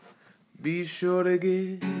Be sure to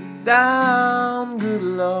get down, good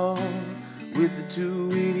Lord, with the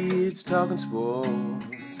two idiots talking sports.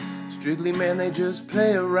 Strictly, man, they just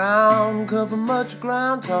play around, cover much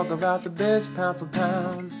ground, talk about the best pound for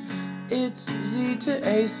pound. It's Z to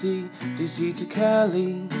AC, DC to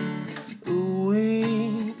Cali.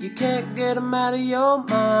 Ooh-wee, you can't get them out of your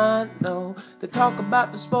mind, no. They talk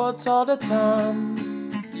about the sports all the time.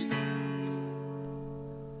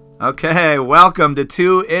 Okay, welcome to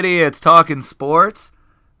Two Idiots Talking Sports.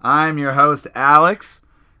 I'm your host, Alex,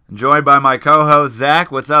 joined by my co-host,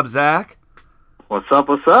 Zach. What's up, Zach? What's up,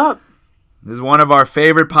 what's up? This is one of our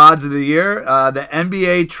favorite pods of the year, the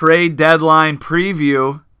NBA trade deadline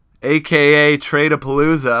preview, a.k.a.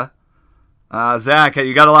 Trade-a-Palooza. Zach,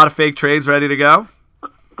 you got a lot of fake trades ready to go?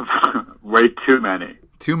 Way too many.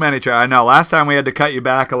 Too many trades. I know. Last time we had to cut you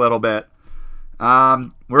back a little bit.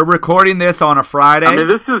 We're recording this on a Friday. I mean,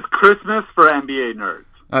 this is Christmas for NBA nerds.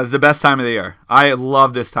 It's the best time of the year. I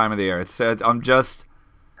love this time of the year.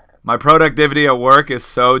 My productivity at work is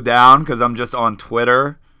so down because I'm just on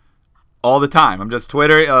Twitter all the time. I'm just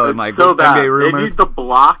Twitter, like so bad. NBA rumors. They need to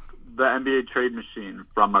block the NBA trade machine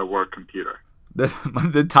from my work computer.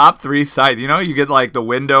 The top 3 sites, you get like the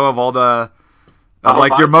window of all the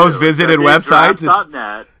your most visited websites.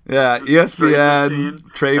 Net, yeah,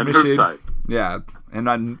 ESPN, Trade Machine. Yeah,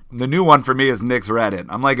 and the new one for me is Knicks Reddit.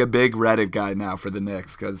 I'm like a big Reddit guy now for the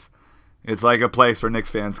Knicks because it's like a place where Knicks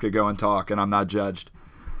fans could go and talk, and I'm not judged.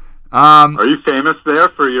 Are you famous there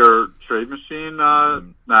for your trade machine? No,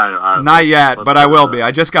 not yet, but I will be.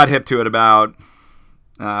 I just got hip to it about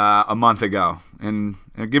a month ago, and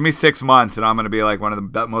give me 6 months, and I'm going to be like one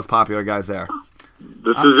of the most popular guys there.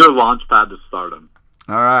 This is your launch pad to stardom.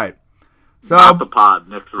 All right. So not the pod,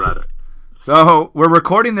 Knicks Reddit. So we're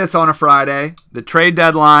recording this on a Friday. The trade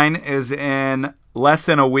deadline is in less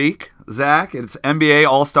than a week, Zach. It's NBA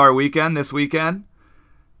All-Star Weekend this weekend.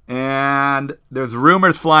 And there's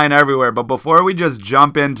rumors flying everywhere. But before we just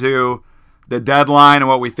jump into the deadline and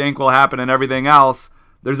what we think will happen and everything else,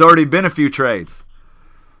 there's already been a few trades.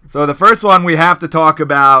 So the first one we have to talk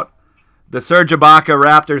about, the Serge Ibaka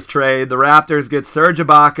Raptors trade. The Raptors get Serge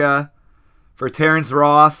Ibaka for Terrence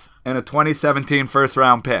Ross and a 2017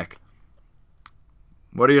 first-round pick.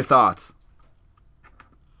 What are your thoughts?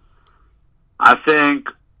 I think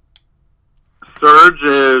Serge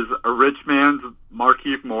is a rich man's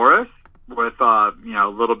Markieff Morris with a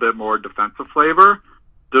little bit more defensive flavor.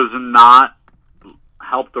 Does not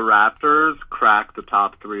help the Raptors crack the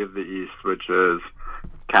top 3 of the East, which is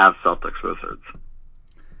Cavs, Celtics, Wizards.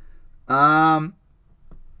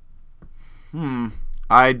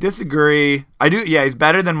 I disagree. I do. Yeah, he's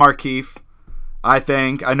better than Markieff, I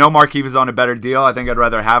think. I know Markieff is on a better deal. I think I'd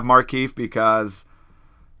rather have Markieff because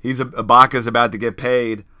Ibaka's about to get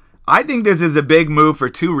paid. I think this is a big move for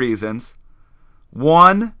 2 reasons.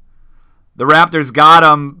 One, the Raptors got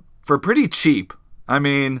him for pretty cheap. I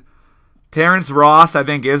mean, Terrence Ross, I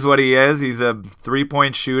think, is what he is. He's a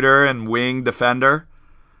 3-point shooter and wing defender.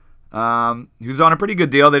 He was on a pretty good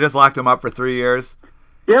deal. They just locked him up for 3 years.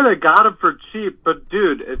 Yeah, they got him for cheap, but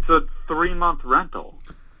dude, it's a 3-month rental.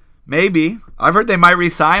 Maybe. I've heard they might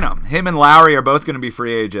re-sign him. Him and Lowry are both going to be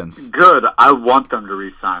free agents. Good. I want them to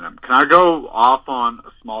re-sign him. Can I go off on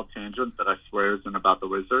a small tangent that I swear isn't about the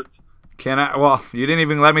Wizards? Can I? Well, you didn't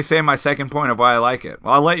even let me say my second point of why I like it.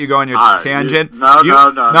 Well, I'll let you go on your tangent.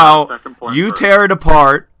 No. Second point you first. Tear it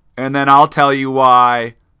apart, and then I'll tell you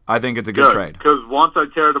why I think it's a good trade. Because once I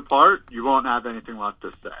tear it apart, you won't have anything left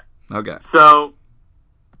to say. Okay. So,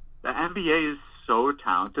 the NBA is so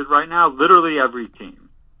talented right now. Literally every team.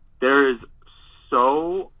 There is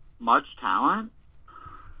so much talent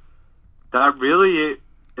that really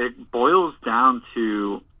it boils down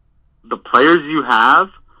to the players you have,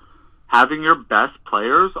 having your best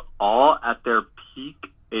players all at their peak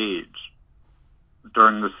age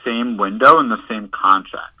during the same window and the same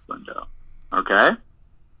contract window. Okay?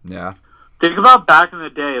 Yeah. Think about back in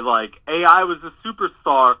the day, like AI was a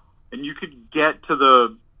superstar and you could get to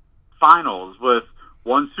the finals with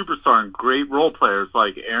one superstar and great role players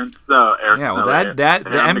like Aaron Snow. Yeah, well, the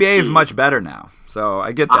NBA is much better now, so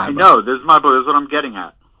I get that. I know. This is what I'm getting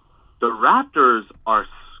at. The Raptors are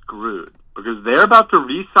screwed because they're about to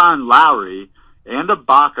re-sign Lowry and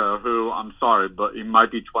Ibaka, who, I'm sorry, but he might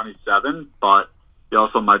be 27, but he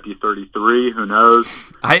also might be 33. Who knows?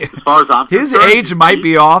 As far as I'm his concerned, age might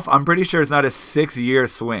be off. I'm pretty sure it's not a 6-year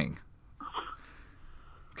swing.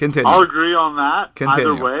 Continue. I'll agree on that.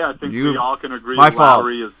 Continue. Either way, I think we all can agree that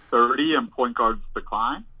Lowry is 30 and point guards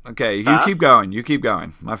decline. Okay, you keep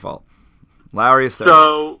going. My fault. Lowry is 30.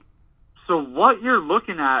 So what you're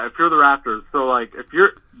looking at, if you're the Raptors, so like if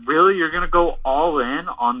you're really you're going to go all in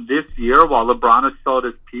on this year while LeBron is still at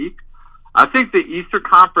his peak? I think the Eastern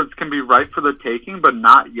Conference can be ripe for the taking, but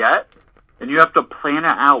not yet. And you have to plan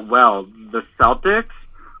it out well. The Celtics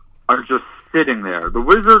are just sitting there. The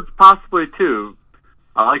Wizards possibly too.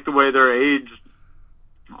 I like the way their age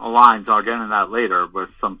aligns. I'll get into that later with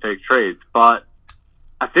some fake trades. But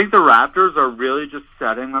I think the Raptors are really just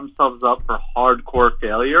setting themselves up for hardcore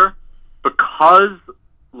failure because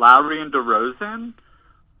Lowry and DeRozan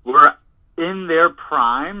were in their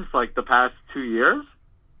primes like the past 2 years.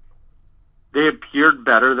 They appeared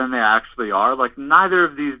better than they actually are. Like, neither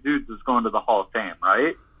of these dudes is going to the Hall of Fame,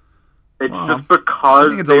 right? It's just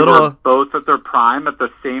because were both at their prime at the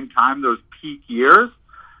same time, those peak years.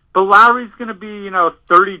 But Lowry's going to be,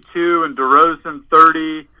 32 and DeRozan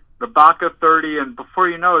 30, Ibaka 30, and before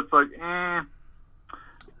you know, it's like,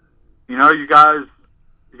 you guys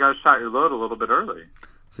shot your load a little bit early.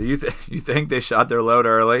 So you think they shot their load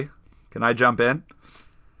early? Can I jump in?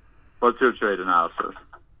 What's your trade analysis?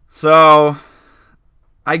 So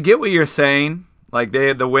I get what you're saying. Like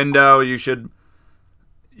the window, you should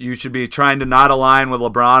be trying to not align with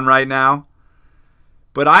LeBron right now.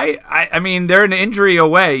 But I mean, they're an injury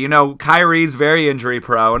away. Kyrie's very injury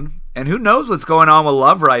prone. And who knows what's going on with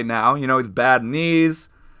Love right now. He's bad knees.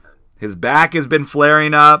 His back has been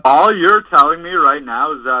flaring up. All you're telling me right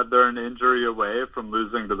now is that they're an injury away from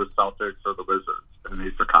losing to the Celtics or the Wizards in the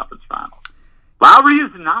Eastern Conference Finals. Lowry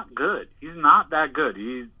is not good. He's not that good.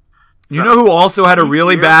 Who also had a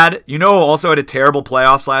really bad... who also had a terrible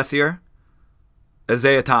playoffs last year?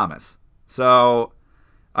 Isaiah Thomas. So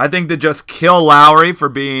I think to just kill Lowry for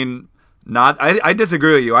being not... I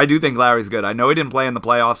disagree with you. I do think Lowry's good. I know he didn't play in the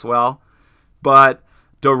playoffs well. But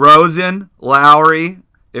DeRozan, Lowry,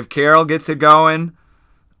 if Carroll gets it going,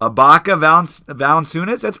 Ibaka,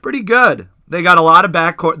 Valanciunas, that's pretty good. They got a lot of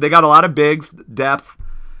backcourt. They got a lot of bigs, depth.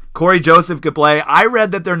 Corey Joseph could play. I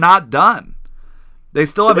read that they're not done. They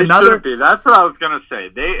still have another. Should be. That's what I was gonna say.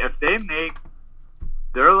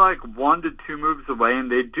 They're like 1 to 2 moves away, and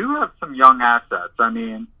they do have some young assets. I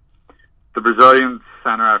mean, the Brazilian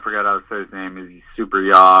center, I forget how to say his name. He's super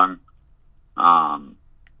young. Norman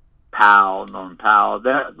Powell.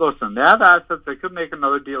 They have assets. They could make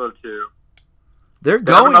another deal or two. They have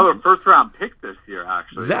another first-round pick this year,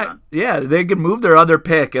 actually. Yeah, they could move their other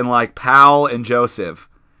pick in like Powell and Joseph.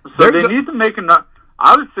 So they need to make another.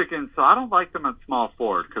 I was thinking, so I don't like them at small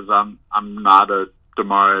forward because I'm not a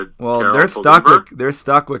DeMar. Well, Carroll they're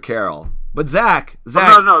stuck with Carroll. But Zach,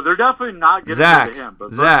 no, they're definitely not getting rid of him.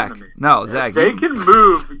 But Zach, they can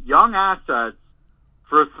move young assets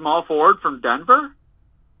for a small forward from Denver.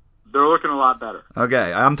 They're looking a lot better.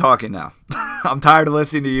 Okay, I'm talking now. I'm tired of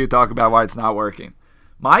listening to you talk about why it's not working.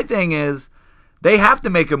 My thing is, they have to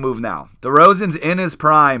make a move now. DeRozan's in his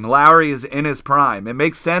prime. Lowry is in his prime. It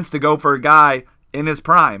makes sense to go for a guy in his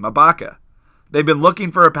prime, Ibaka. They've been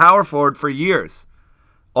looking for a power forward for years.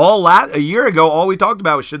 A year ago, all we talked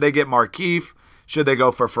about was should they get Markieff? Should they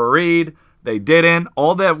go for Fareed? They didn't.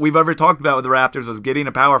 All that we've ever talked about with the Raptors was getting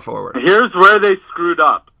a power forward. Here's where they screwed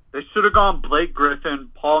up. They should have gone Blake Griffin,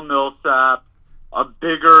 Paul Millsap, a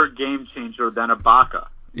bigger game changer than Ibaka.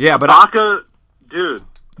 Yeah, but Ibaka, dude.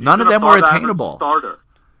 None of them were attainable. Starter.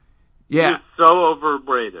 Yeah. He's so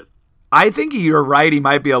overrated. I think you're right. He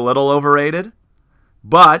might be a little overrated.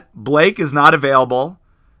 But Blake is not available.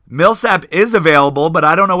 Millsap is available, but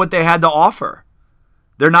I don't know what they had to offer.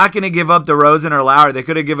 They're not going to give up DeRozan or Lowry. They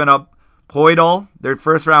could have given up Poeltl, their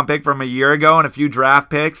first-round pick from a year ago, and a few draft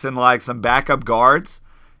picks and like some backup guards.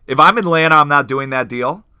 If I'm Atlanta, I'm not doing that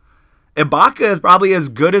deal. Ibaka is probably as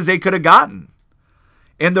good as they could have gotten.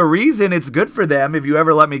 And the reason it's good for them, if you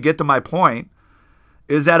ever let me get to my point,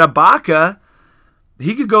 is that Ibaka,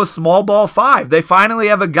 he could go small ball 5. They finally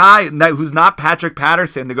have a guy who's not Patrick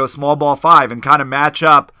Patterson to go small ball 5 and kind of match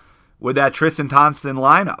up with that Tristan Thompson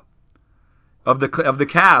lineup of the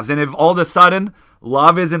Cavs. And if all of a sudden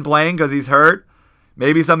Love isn't playing because he's hurt,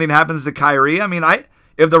 maybe something happens to Kyrie. I mean,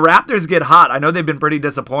 if the Raptors get hot, I know they've been pretty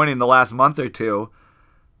disappointing the last month or two,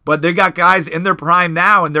 but they got guys in their prime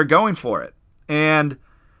now and they're going for it. And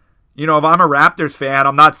if I'm a Raptors fan,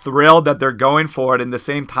 I'm not thrilled that they're going for it in the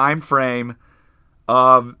same time frame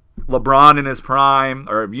of LeBron in his prime,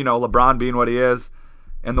 or LeBron being what he is,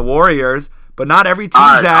 and the Warriors. But not every team,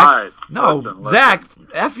 Zach. Listen. Zach,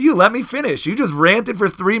 F you, let me finish. You just ranted for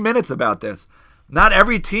 3 minutes about this. Not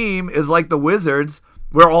every team is like the Wizards,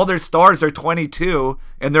 where all their stars are 22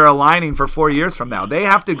 and they're aligning for 4 years from now. They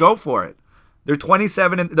have to go for it. They're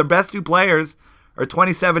 27, and their best 2 players are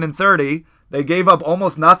 27 and 30. They gave up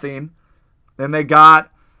almost nothing, and they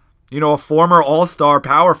got a former all-star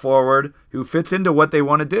power forward who fits into what they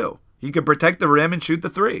want to do. He can protect the rim and shoot the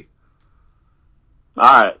three.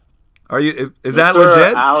 All right. Is that Mr.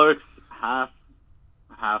 legit? Alex, half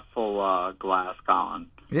full glass, Colin.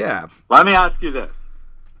 Yeah. Let me ask you this.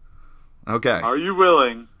 Okay. Are you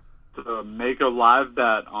willing to make a live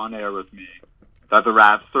bet on air with me that the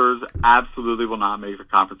Raptors absolutely will not make the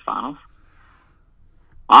conference finals?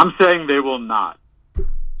 I'm saying they will not.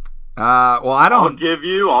 Well, I don't.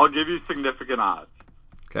 I'll give you significant odds.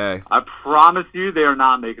 Okay. I promise you they are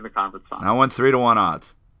not making the conference finals. I want 3-1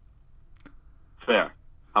 odds. Fair.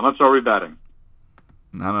 How much are we betting?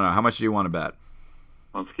 I don't know. How much do you want to bet?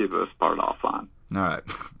 Let's keep this part offline. All right.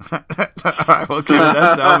 All right. We'll keep it.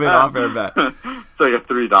 That'll be an off-air bet. It's like a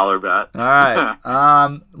 $3 bet. All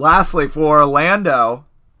right. Lastly, for Orlando,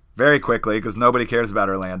 very quickly, because nobody cares about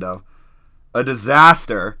Orlando, a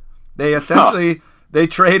disaster. They essentially they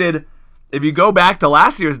traded. If you go back to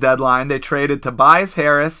last year's deadline, they traded Tobias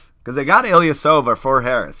Harris because they got Ilyasova for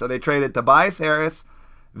Harris. So they traded Tobias Harris,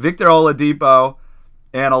 Victor Oladipo,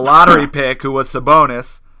 and a lottery pick who was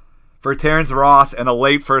Sabonis for Terrence Ross and a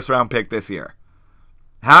late first-round pick this year.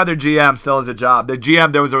 How their GM still has a job. Their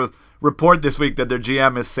GM, there was a report this week that their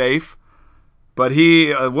GM is safe, but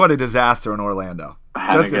what a disaster in Orlando.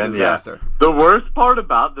 Just a disaster. Yeah. The worst part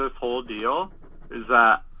about this whole deal is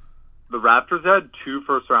that the Raptors had 2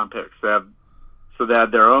 first-round picks. They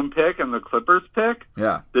had their own pick and the Clippers pick.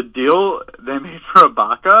 Yeah. The deal they made for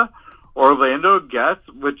Ibaka, Orlando gets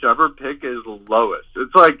whichever pick is lowest.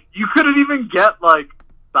 It's like you couldn't even get like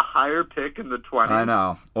the higher pick in the 20s. I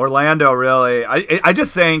know. Orlando really. I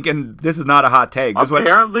just think, and this is not a hot take.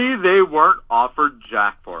 Apparently, they weren't offered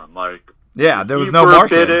jack for him. Like, yeah, there was no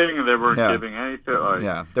market. Bidding, and they weren't giving anything. Like,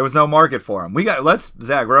 yeah, there was no market for him.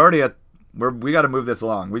 Zach. We're already we got to move this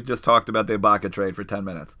along. We just talked about the Ibaka trade for 10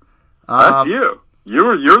 minutes. That's you.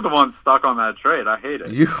 You're the one stuck on that trade. I hate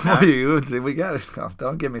it. We got it.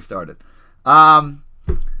 Don't get me started. All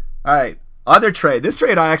right. Other trade. This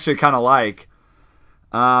trade I actually kind of like.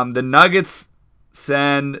 The Nuggets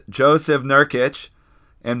send Joseph Nurkic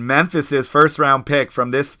and Memphis's first-round pick for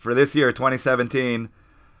this year, 2017,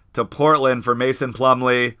 to Portland for Mason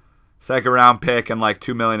Plumlee, second-round pick, and like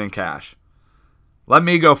 $2 million in cash. Let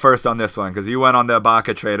me go first on this one because you went on the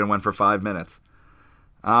Ibaka trade and went for 5 minutes.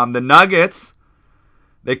 The Nuggets,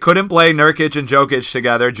 they couldn't play Nurkic and Jokic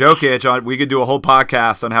together. We could do a whole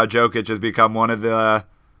podcast on how Jokic has become one of the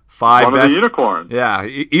 5 best. One of the unicorns. Yeah,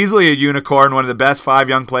 easily a unicorn, one of the best 5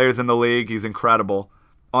 young players in the league. He's incredible.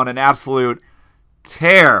 On an absolute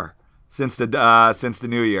tear since the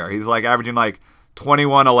new year. He's like averaging like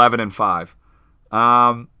 21, 11, and 5.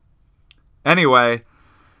 Anyway,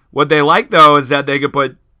 what they like though is that they could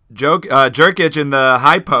put Jokic in the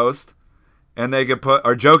high post, and they could put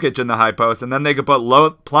Jokic in the high post, and then they could put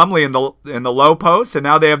Plumlee in the low post, and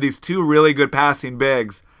now they have these 2 really good passing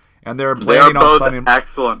bigs, and they're planning on signing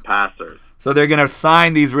excellent passers. So they're going to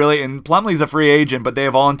sign these and Plumlee's a free agent, but they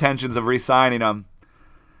have all intentions of re-signing him.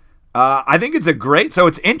 I think it's so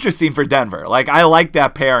it's interesting for Denver. Like, I like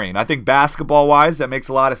that pairing. I think basketball-wise, that makes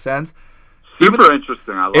a lot of sense. Super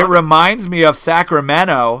interesting. I love it. It reminds me of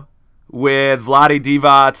Sacramento with Vlade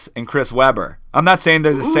Divac and Chris Webber. I'm not saying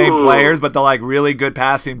they're the same players, but they're like really good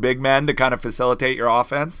passing big men to kind of facilitate your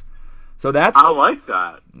offense. So I like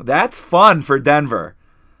that. That's fun for Denver.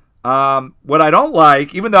 What I don't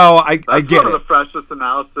like, even though I get it. That's one of the freshest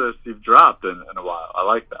analysis you've dropped in a while. I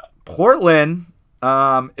like that. Portland,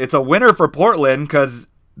 it's a winner for Portland because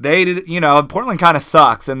Portland kind of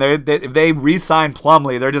sucks, and if they re-sign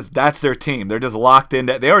Plumlee, that's their team. They're just locked in.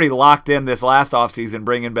 They already locked in this last offseason,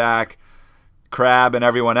 bringing back Crabbe and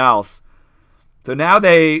everyone else. So now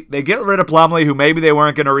they get rid of Plumlee, who maybe they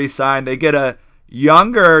weren't going to re-sign. They get a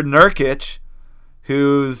younger Nurkic,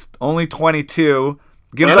 who's only 22.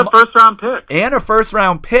 And a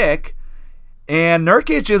first-round pick. And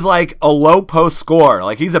Nurkic is like a low post scorer.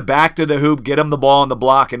 Like, he's a back to the hoop, get him the ball on the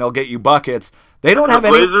block, and he'll get you buckets. They don't have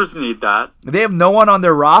any. The Blazers need that. They have no one on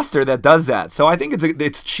their roster that does that. So I think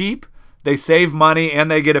it's cheap. They save money and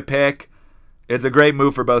they get a pick. It's a great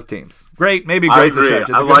move for both teams. Great, maybe great to stretch.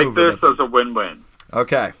 I like this as a win-win.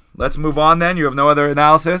 Okay, let's move on then. You have no other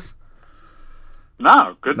analysis?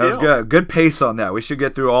 No, good deal. That was good. Good pace on that. We should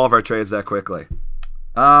get through all of our trades that quickly.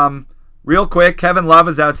 Real quick, Kevin Love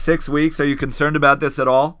is out 6 weeks. Are you concerned about this at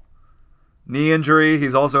all? Knee injury.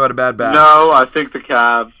 He's also had a bad back. No, I think the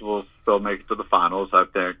Cavs will still make it to the finals. I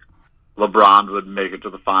think LeBron would make it to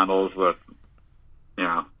the finals with,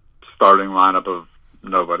 starting lineup of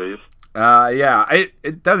nobodies. Yeah.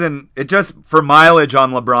 It doesn't. It just for mileage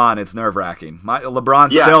on LeBron, it's nerve wracking.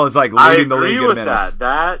 LeBron still is like leading the league in minutes.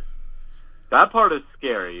 That part is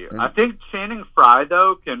scary. I think Channing Frye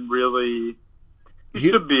though can really. He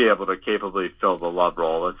should be able to capably fill the Love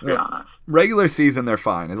role, let's be honest. Regular season, they're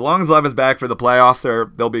fine. As long as Love is back for the playoffs,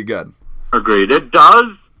 they'll be good. Agreed. It does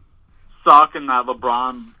suck in that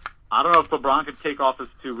LeBron, I don't know if LeBron could take off his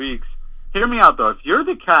 2 weeks. Hear me out, though. If you're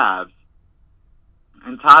the Cavs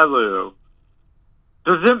and Ty Lue,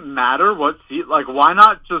 does it matter what seed? Like, why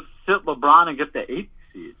not just sit LeBron and get the 8th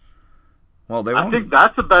seed? Well, I think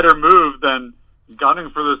that's a better move than gunning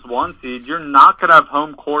for this 1 seed. You're not going to have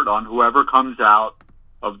home court on whoever comes out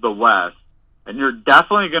of the West, and you're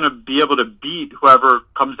definitely going to be able to beat whoever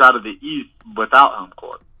comes out of the East without home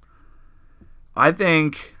court. I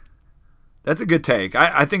think that's a good take.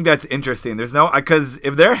 I think that's interesting. There's no, because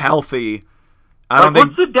if they're healthy, I don't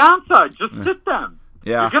think. What's the downside? Just sit them.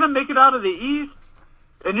 Yeah. You're going to make it out of the East,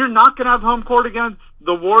 and you're not going to have home court against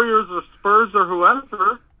the Warriors or Spurs or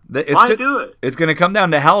whoever. Why do it? It's going to come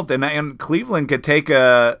down to health, and Cleveland could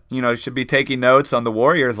should be taking notes on the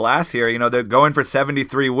Warriors last year. They're going for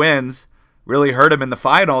 73 wins, really hurt them in the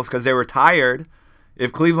finals because they were tired.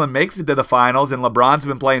 If Cleveland makes it to the finals and LeBron's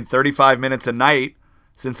been playing 35 minutes a night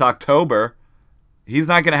since October, he's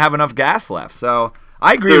not going to have enough gas left. So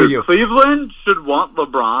I agree with you. Cleveland should want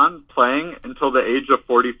LeBron playing until the age of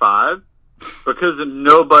 45 because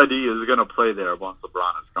nobody is going to play there once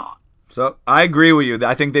LeBron is gone. So I agree with you.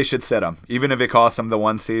 I think they should sit him, even if it costs them the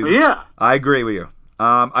 1 seed. Yeah. I agree with you.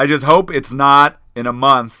 I just hope it's not in a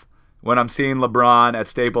month when I'm seeing LeBron at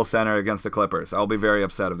Staples Center against the Clippers. I'll be very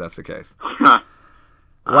upset if that's the case.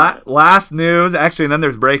 Last news. Actually, and then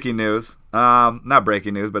there's breaking news. Not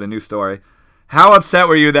breaking news, but a new story. How upset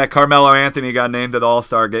were you that Carmelo Anthony got named to the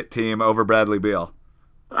All-Star team over Bradley Beal?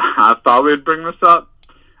 I thought we'd bring this up.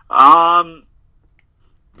 I'm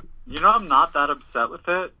not that upset with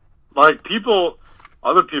it. Like,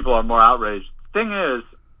 other people are more outraged. Thing is,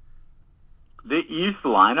 the East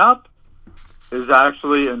lineup is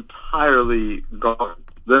actually entirely gone.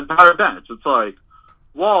 The entire bench. It's like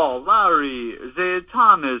Wall, Lowry, Isaiah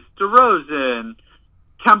Thomas, DeRozan,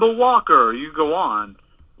 Kemba Walker. You go on.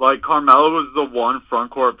 Like, Carmelo was the one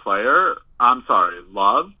front court player. I'm sorry,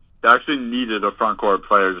 Love. They actually needed a front court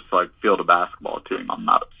player just to, like, field a basketball team. I'm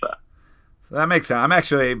not upset. That makes sense. I'm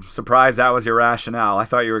actually surprised that was your rationale. I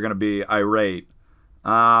thought you were going to be irate.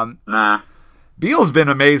 Nah. Beal's been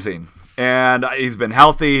amazing, and he's been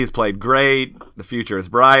healthy. He's played great. The future is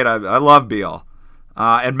bright. I love Beal.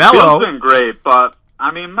 And Melo. Beal's been great, but,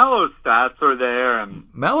 Melo's stats are there. And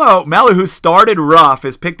Melo, who started rough,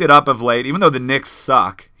 has picked it up of late. Even though the Knicks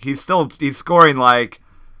suck, he's scoring like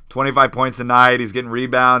 25 points a night. He's getting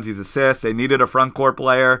rebounds. He's assists. They needed a front court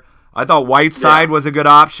player. I thought Whiteside was a good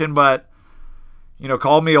option, but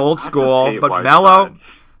call me old school, but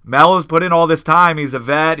Melo's put in all this time. He's a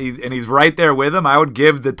vet, and he's right there with him. I would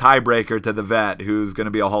give the tiebreaker to the vet, who's going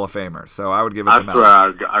to be a Hall of Famer. So I would give it to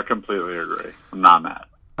Melo. I completely agree. I'm not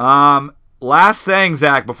mad. Last thing,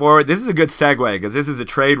 Zach, this is a good segue because this is a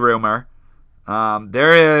trade rumor.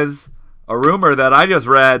 There is a rumor that I just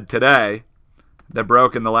read today that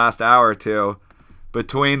broke in the last hour or two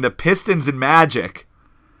between the Pistons and Magic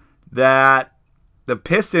that the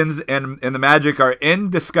Pistons and the Magic are in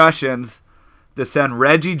discussions to send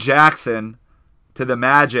Reggie Jackson to the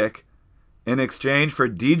Magic in exchange for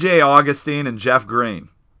DJ Augustine and Jeff Green.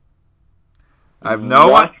 I have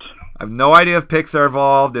no idea if picks are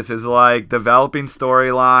involved. This is like developing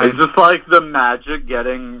storyline. Is this like the Magic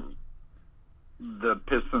getting the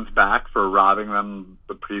Pistons back for robbing them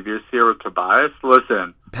the previous year with Tobias?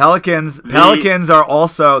 Listen. Pelicans are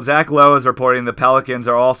also, Zach Lowe is reporting the Pelicans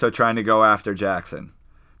are also trying to go after Jackson.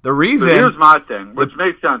 The reason... So here's my thing, which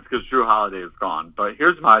makes sense because Drew Holiday is gone, but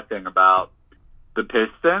here's my thing about the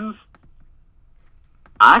Pistons.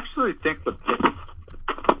 I actually think the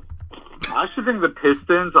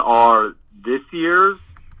Pistons are this year's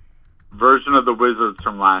version of the Wizards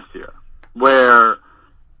from last year, where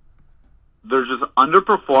they're just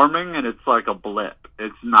underperforming and it's like a blip.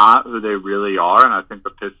 It's not who they really are, and I think the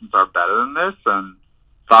Pistons are better than this. And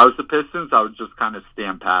if I was the Pistons, I would just kind of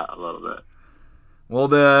stand pat a little bit. Well,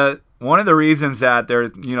 one of the reasons that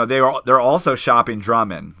they're also shopping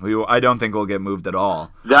Drummond, who I don't think will get moved at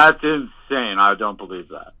all. That's insane. I don't believe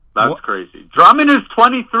that. That's crazy. Drummond is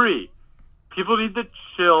 23. People need to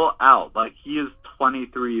chill out. Like, he is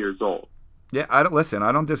 23 years old. Yeah, I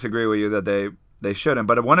don't disagree with you that they shouldn't.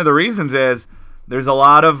 But one of the reasons is there's a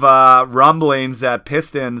lot of rumblings that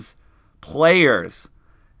Pistons players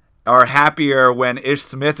are happier when Ish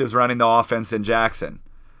Smith is running the offense in Jackson.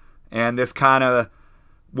 And this kind of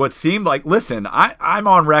what seemed like, listen, I'm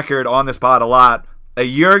on record on this pod a lot. A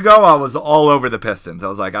year ago, I was all over the Pistons. I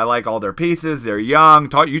was like, I like all their pieces. They're young.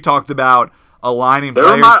 You talked about aligning They were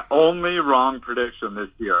players. my only wrong prediction this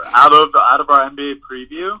year. Out of our NBA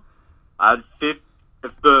preview,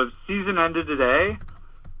 if the season ended today,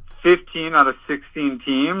 15 out of 16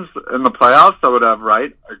 teams in the playoffs I would have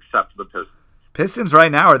right, except the Pistons. Pistons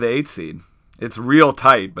right now are the 8th seed. It's real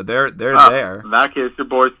tight, but they're there. In that case, your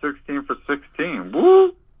boy's 16 for 16.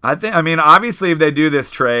 Woo! I mean, obviously, if they do this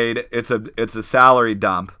trade, it's a salary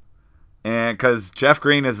dump, and because Jeff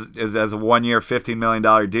Green is as a 1 year, $15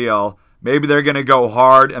 million deal, maybe they're gonna go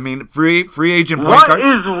hard. I mean, free agent point What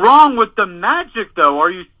is wrong with the Magic, though? Are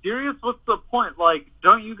you serious? What's the point? Like,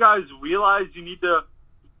 don't you guys realize you need to?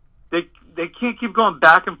 They can't keep going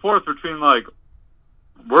back and forth between like,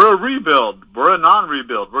 we're a rebuild, we're a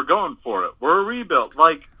non-rebuild, we're going for it, we're a rebuild.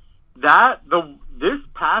 Like that. This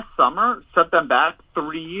past summer set them back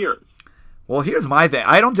 3 years. Well, here's my thing.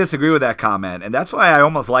 I don't disagree with that comment, and that's why I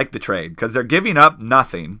almost like the trade, because they're giving up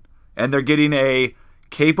nothing, and they're getting a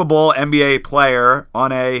capable NBA player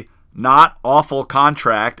on a not awful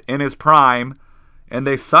contract in his prime, and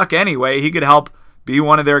they suck anyway. He could help be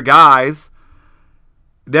one of their guys.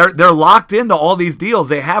 They're locked into all these deals.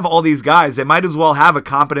 They have all these guys. They might as well have a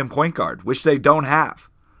competent point guard, which they don't have.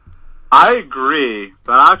 I agree.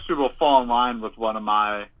 That actually will fall in line with one of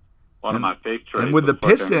my fake trades. And with the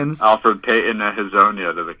Pistons, Alfred Payton and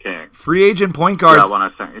Hazonia to the Kings. Free agent point guards. That one I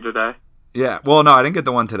sent you today. Yeah. Well, no, I didn't get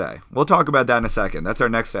the one today. We'll talk about that in a second. That's our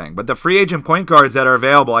next thing. But the free agent point guards that are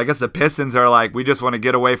available, I guess the Pistons are like, we just want to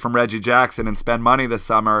get away from Reggie Jackson and spend money this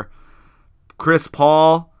summer. Chris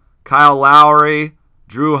Paul, Kyle Lowry,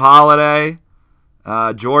 Drew Holiday,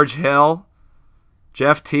 George Hill,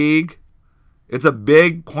 Jeff Teague. It's a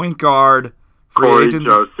big point guard free Corey agent.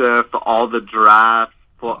 Joseph, all the drafts.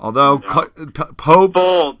 Although Pope,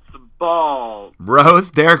 Ball,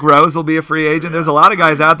 Rose, Derrick Rose will be a free agent. There's a lot of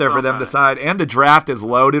guys out there for them to decide, and the draft is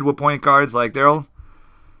loaded with point guards. Like this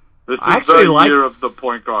is the year of the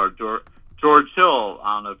point guard. George Hill.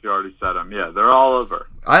 I don't know if you already said him. Yeah, they're all over.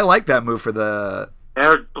 I like that move for the.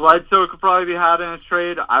 Eric Bledsoe could probably be had in a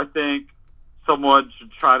trade. I think someone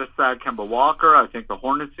should try to snag Kemba Walker. I think the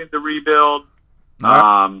Hornets need to rebuild.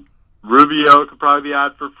 Rubio could probably be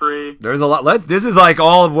had for free. There's a lot. This is like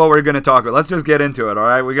all of what we're going to talk about. Let's just get into it. All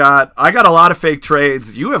right, I got a lot of fake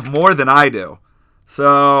trades. You have more than I do.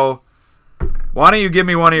 So why don't you give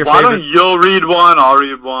me one of your favorite? Why don't you read one? I'll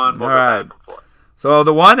read one. We'll all right. So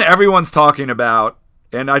the one everyone's talking about,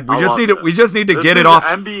 and we just need to get it off.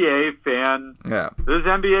 NBA fan. Yeah. This is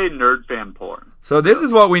NBA nerd fan porn. So this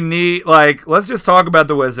is what we need. Like, let's just talk about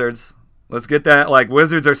the Wizards. Let's get that. Like,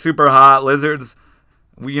 Wizards are super hot. Lizards.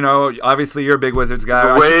 Obviously you're a big Wizards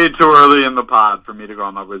guy. Way too early in the pod for me to go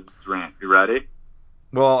on my Wizards rant. You ready?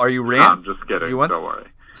 Well, are you rant? No, I'm just kidding. Don't worry.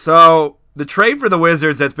 So the trade for the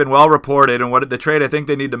Wizards that's been well reported, and what the trade I think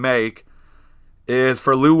they need to make is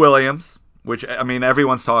for Lou Williams, which, I mean,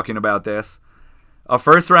 everyone's talking about this. A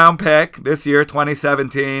first-round pick this year,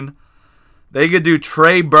 2017. They could do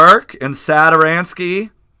Trey Burke and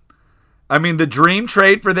Satoransky. I mean, the dream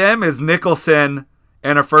trade for them is Nicholson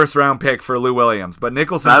and a first-round pick for Lou Williams. But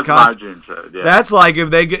Nicholson's my dream trade. Yeah. That's like if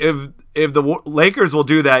the Lakers will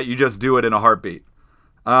do that, you just do it in a heartbeat.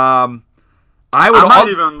 I might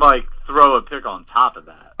even like throw a pick on top of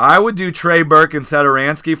that. I would do Trey Burke and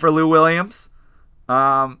Satoransky for Lou Williams.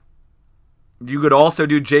 You could also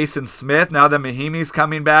do Jason Smith now that Mahimi's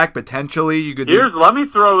coming back. Potentially, you could. Let me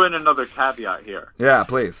throw in another caveat here. Yeah,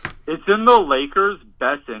 please. It's in the Lakers'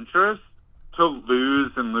 best interest to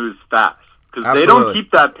lose and lose fast. Because they don't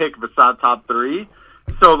keep that pick if it's not top 3.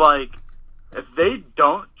 So, like, if they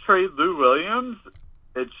don't trade Lou Williams,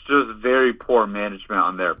 it's just very poor management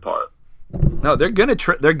on their part. No, they're gonna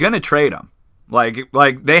trade him. Like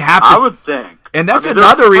they have to. I would think. And that's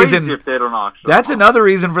another reason. If they don't auction that's another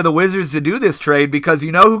reason for the Wizards to do this trade, because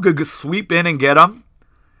you know who could sweep in and get him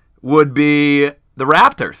would be the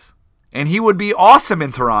Raptors, and he would be awesome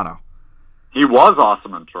in Toronto. He was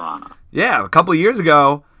awesome in Toronto. Yeah, a couple of years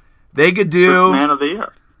ago. They could do Man of the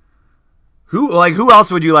Year. Who else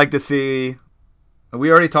would you like to see? We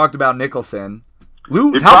already talked about Nicholson.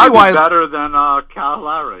 Lou, He'd tell me why better than Kyle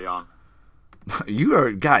Lowry on.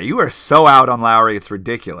 You are so out on Lowry. It's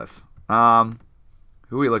ridiculous. Who are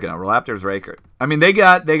we looking at? Raptors, Rakers. I mean, they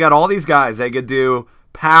got all these guys. They could do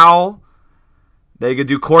Powell. They could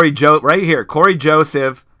do Corey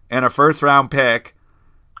Joseph and a first-round pick.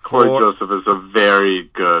 Corey Joseph is a very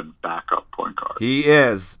good backup point guard. He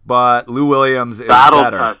is, but Lou Williams is better.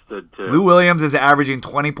 Battle-tested, too. Lou Williams is averaging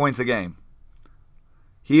 20 points a game.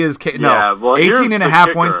 He is 18 and a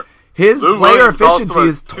half points. His player efficiency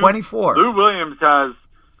is 24. Lou Williams has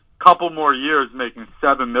a couple more years making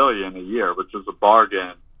 $7 million a year, which is a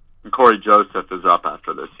bargain. And Corey Joseph is up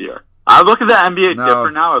after this year. I look at the NBA No,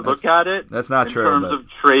 different now. I look at it that's not in true, terms but- of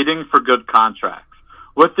trading for good contracts.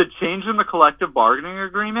 With the change in the collective bargaining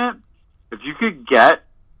agreement, if you could get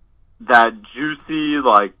that juicy,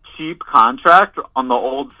 like, cheap contract on the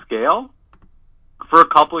old scale for a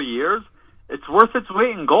couple of years, it's worth its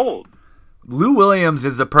weight in gold. Lou Williams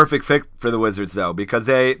is the perfect fit for the Wizards, though, because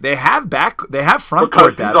they have front Because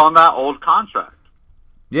court he's depth. on that old contract.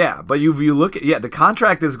 Yeah, but you look at the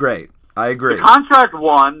contract is great. I agree. The contract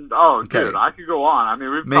one, Okay. dude, I could go on. I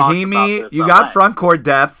mean, we've Mahimi, talked about this you at got length. front court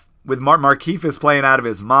depth with Markieff is playing out of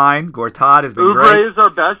his mind. Gortat has been Oubre great. is our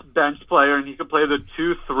best bench player, and he can play the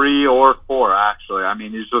 2, 3, or 4, actually. I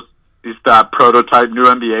mean, he's that prototype new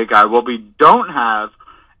NBA guy. What we don't have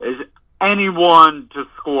is anyone to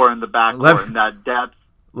score in the backcourt in that depth.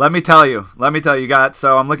 Let me tell you,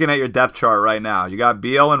 so I'm looking at your depth chart right now. You got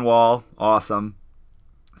Beal and Wall, awesome.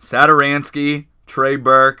 Satoransky, Trey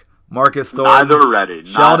Burke, Marcus Thornton, Neither ready.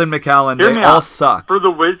 Sheldon McCallum, Hear they me all out. suck. For the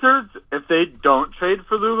Wizards, if they don't trade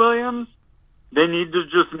for Lou Williams, they need to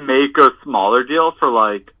just make a smaller deal for,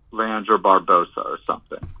 like, Leandro Barbosa or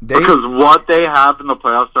something. Because what they have in the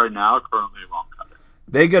playoffs right now currently won't cut it.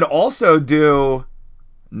 They could also do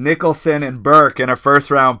Nicholson and Burke in a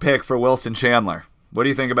first-round pick for Wilson Chandler. What do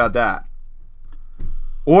you think about that?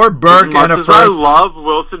 Or Burke and a As much first. as I love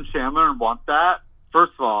Wilson Chandler and want that,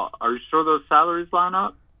 first of all, are you sure those salaries line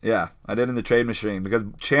up? Yeah, I did in the trade machine because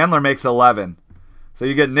Chandler makes 11. So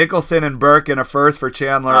you get Nicholson and Burke and a first for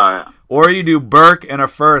Chandler, or you do Burke and a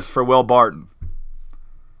first for Will Barton.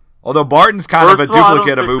 Although Barton's kind of a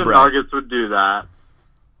duplicate of I don't think Oubre. the Nuggets would do that.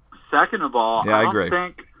 Second of all, Yeah, I agree.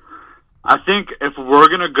 I think if we're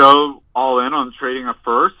gonna go all in on trading a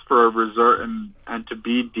first for a reserve and to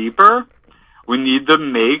be deeper, we need to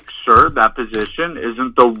make sure that position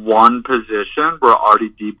isn't the one position we're already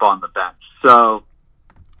deep on the bench. So,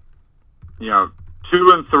 2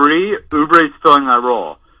 and 3, Oubre's filling that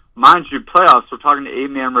role. Mind you, playoffs, we're talking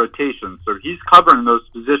 8-man rotation, so he's covering those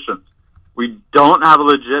positions. We don't have a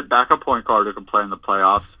legit backup point guard who can play in the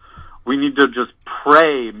playoffs. We need to just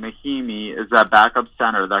pray Mahimi is that backup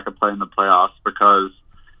center that could play in the playoffs because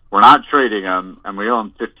we're not trading him, and we owe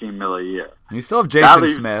him $15 million a year. You still have That Jason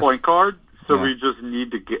leaves Smith. point guard, so Yeah. we just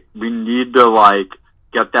need to get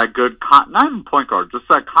that good not even point guard, just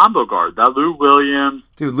that combo guard, that Lou Williams.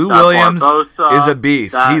 Dude, Lou that Williams Barbosa, is a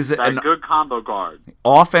beast. He's that an good combo guard.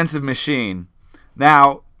 offensive machine.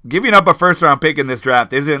 Now, giving up a first-round pick in this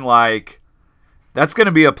draft isn't like that's going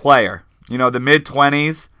to be a player. The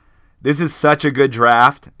mid-20s. This is such a good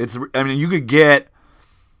draft.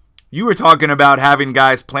 You were talking about having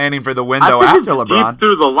guys planning for the window I think after it's LeBron. deep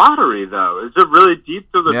through the lottery, though. Is it really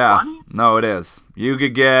deep through the 20s? No, it is. You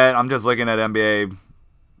could get. I'm just looking at NBA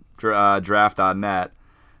draft.net.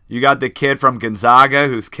 You got the kid from Gonzaga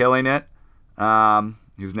who's killing it.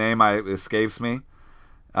 Whose name escapes me.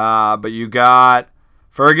 But you got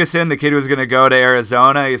Ferguson, the kid who's going to go to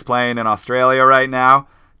Arizona. He's playing in Australia right now.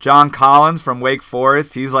 John Collins from Wake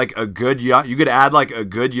Forest. He's like a good young. You could add like a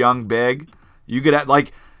good young big. You could add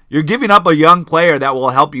like. You're giving up a young player that will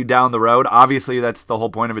help you down the road. Obviously, that's the whole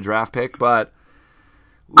point of a draft pick. But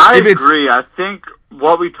I agree. I think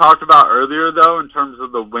what we talked about earlier, though, in terms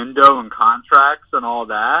of the window and contracts and all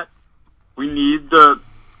that, we need the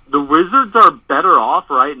Wizards are better off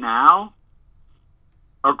right now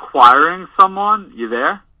acquiring someone. You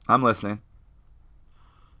there? I'm listening.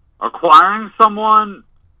 Acquiring someone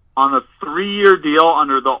on a 3-year deal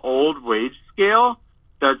under the old wage scale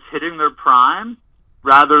that's hitting their prime,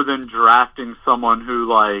 rather than drafting someone who,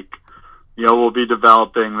 will be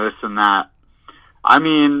developing this and that. I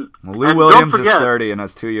mean, Lou Williams is 30 and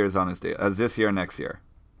has 2 years on his deal, as this year and next year.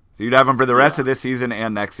 So you'd have him for the rest of this season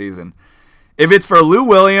and next season. If it's for Lou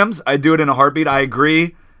Williams, I'd do it in a heartbeat. I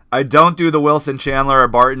agree. I don't do the Wilson Chandler or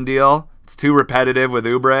Barton deal. It's too repetitive with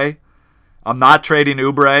Oubre. I'm not trading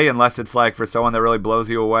Oubre unless it's like for someone that really blows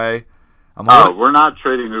you away. We're not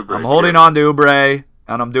trading Oubre. I'm holding on to Oubre.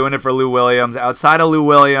 And I'm doing it for Lou Williams. Outside of Lou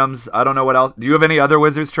Williams, I don't know what else. Do you have any other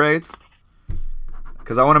Wizards trades?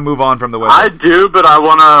 Because I want to move on from the Wizards. I do, but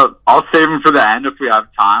I'll save them for the end if we have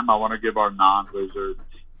time. I want to give our non-Wizards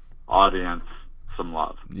audience some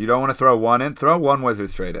love. You don't want to throw one in? Throw one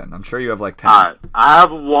Wizards trade in. I'm sure you have like 10. All right. I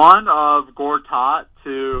have one of Gortat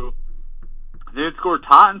to... I think it's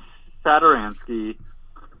Gortat and Satoransky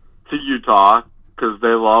to Utah, because they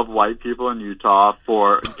love white people in Utah,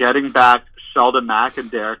 for getting back Sheldon Mack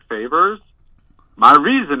and Derek Favors. My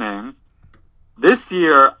reasoning, this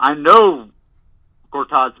year, I know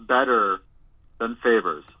Gortat's better than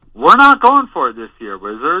Favors. We're not going for it this year,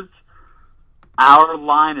 Wizards. Our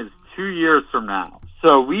line is 2 years from now.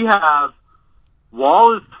 So we have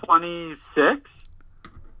Wall is 26,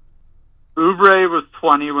 Oubre was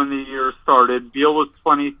 20 when the year started. Beal was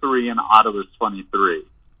 23, and Otto was 23.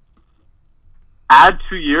 Add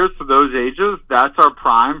 2 years to those ages, that's our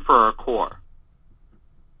prime for our core.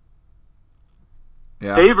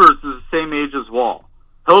 Yeah. Favors is the same age as Wall.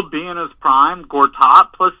 He'll be in his prime.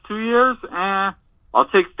 Gortat plus 2 years, I'll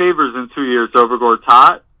take Favors in 2 years over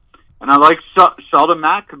Gortat. And I like Sheldon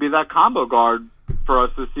Mack could be that combo guard for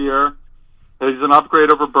us this year. He's an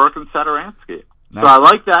upgrade over Burke and Satoransky. So I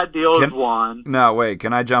like that deal as one. No, wait.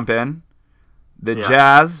 Can I jump in? The Yeah.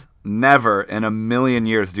 Jazz never in a million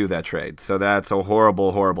years do that trade. So that's a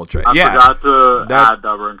horrible, horrible trade. I forgot to add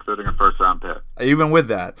that we're including a first-round pick. Even with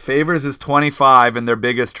that, Favors is 25 in their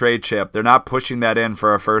biggest trade chip. They're not pushing that in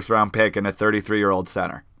for a first-round pick and a 33-year-old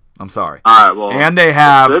center. I'm sorry. All right, well. And they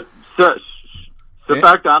have... Sit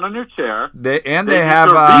back down on your chair. They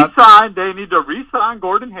need to re-sign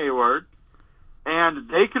Gordon Hayward, and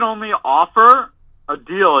they can only offer a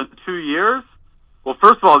deal in 2 years. Well,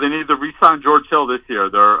 first of all, they need to re-sign George Hill this year.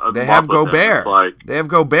 They have Gobert. They have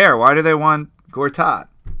Gobert. Why do they want Gortat?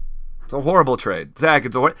 It's a horrible trade. Zach,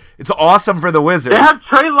 it's awesome for the Wizards. They have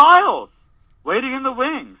Trey Lyles waiting in the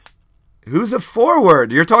wings. Who's a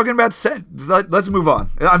forward? You're talking about let's move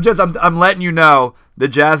on. I'm letting you know the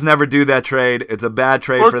Jazz never do that trade. It's a bad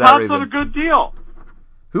trade for that reason. Gortat's on a good deal.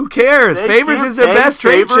 Who cares? Favors is their best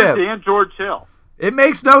trade chip. And George Hill. It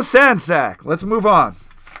makes no sense, Zach. Let's move on.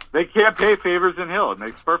 They can't pay Favors and Hill. It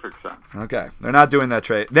makes perfect sense. Okay. They're not doing that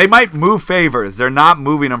trade. They might move Favors. They're not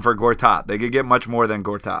moving him for Gortat. They could get much more than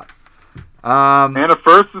Gortat. And a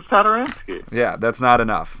first is Satoransky. Yeah, that's not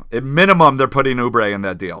enough. At minimum, they're putting Oubre in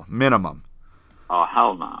that deal. Minimum. Oh,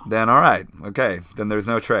 hell no. Then, all right. Okay. Then there's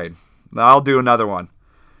no trade. I'll do another one.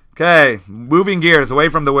 Okay. Moving gears away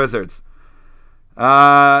from the Wizards.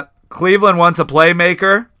 Cleveland wants a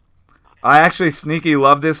playmaker. I actually sneaky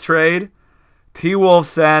love this trade. T-Wolves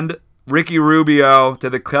send Ricky Rubio to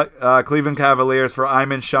the Cleveland Cavaliers for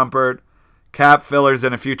Iman Shumpert, cap fillers,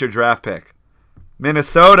 and a future draft pick.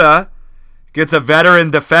 Minnesota gets a veteran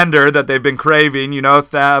defender that they've been craving. You know,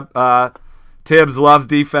 Tibbs loves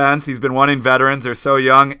defense. He's been wanting veterans. They're so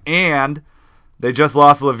young. And they just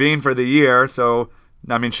lost Levine for the year. So,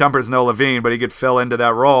 I mean, Shumpert's no Levine, but he could fill into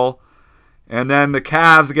that role. And then the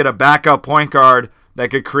Cavs get a backup point guard that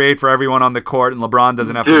could create for everyone on the court, and LeBron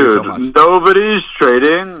doesn't have to do so much. Nobody's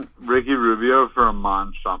trading Ricky Rubio for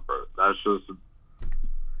Iman Shumpert. That's just...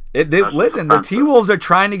 Listen, the T-Wolves are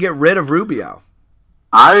trying to get rid of Rubio.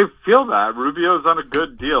 I feel that. Rubio's on a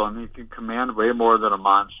good deal, and he can command way more than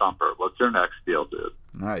Iman Shumpert. What's your next deal, dude?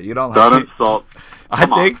 All right, you don't like insult.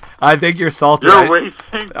 I think you're salty. You're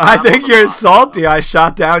wasting I think you're salty. I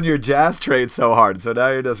shot down your Jazz trade so hard, so now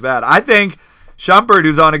you're just mad. I think Shumpert,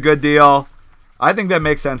 who's on a good deal, I think that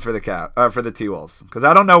makes sense for the T-Wolves, because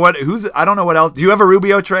I don't know what else. Do you have a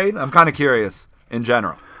Rubio trade? I'm kind of curious in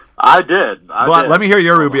general. I did. Let me hear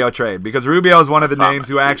your Rubio trade, because Rubio is one of the names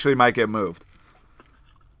who actually might get moved.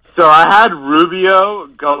 So I had Rubio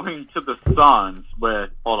going to the Suns with.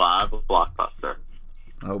 Hold on, I have a blockbuster.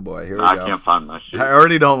 Oh boy, here we go. I can't find my sheet. I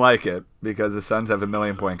already don't like it because the Suns have 1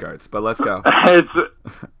 million point guards. But let's go. It's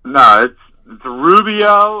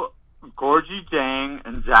Rubio, Gorgie Dang,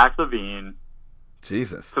 and Zach LaVine.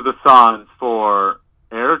 Jesus. To the Suns for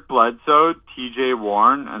Eric Bledsoe, T.J.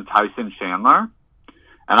 Warren, and Tyson Chandler.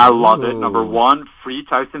 And I love it. Number one, free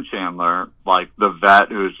Tyson Chandler, like the vet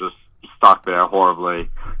who's just stuck there horribly.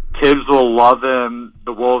 Tibbs will love him.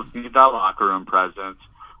 The Wolves need that locker room presence.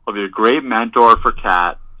 He'll be a great mentor for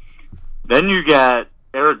Cat. Then you get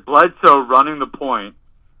Eric Bledsoe running the point.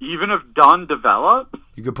 Even if Dunn develops,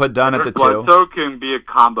 you could put Dunn at the 2. Bledsoe can be a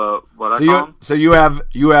combo. So you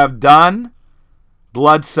have Dunn,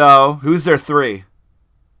 Bledsoe. Who's their 3?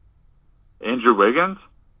 Andrew Wiggins.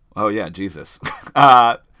 Oh yeah, Jesus.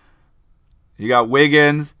 You got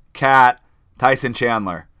Wiggins, Cat, Tyson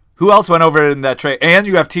Chandler. Who else went over in that trade? And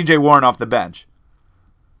you have T.J. Warren off the bench.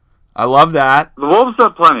 I love that. The Wolves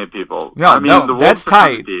have plenty of people. No, that's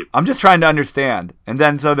tight. I'm just trying to understand. And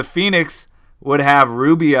then so the Phoenix would have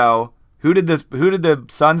Rubio. Who did the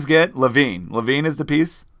Suns get? Levine. Levine is the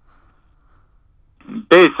piece?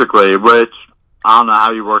 Basically, which I don't know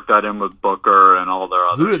how you work that in with Booker and all their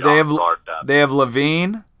other guard depth. They have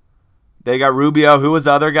Levine. They got Rubio. Who was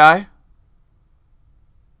the other guy?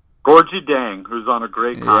 Gorgie Dang, who's on a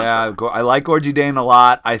great contract. Yeah, I like Gorgie Dang a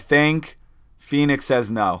lot. I think Phoenix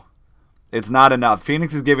says no. It's not enough.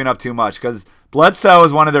 Phoenix is giving up too much because Bledsoe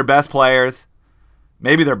is one of their best players.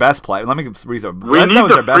 Maybe their best player. Let me reserve. We need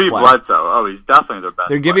to free Bledsoe. Oh, he's definitely their best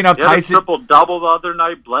They're giving up Tyson. Triple-double the other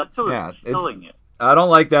night. Bledsoe is killing it. I don't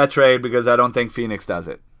like that trade because I don't think Phoenix does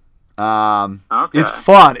it. Okay. It's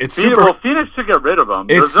fun. It's super. Well, Phoenix should get rid of him.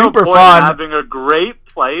 It's There's no super point fun. in having a great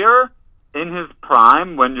player in his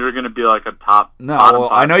prime when you're going to be like a top. No, bottom well,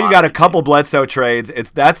 five I know you got a team. couple Bledsoe trades.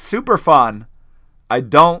 That's super fun. I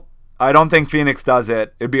don't think Phoenix does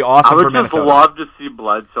it. It'd be awesome I would for just Minnesota. love to see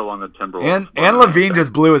Bledsoe on the Timberwolves. And Levine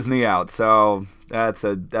just blew his knee out, so that's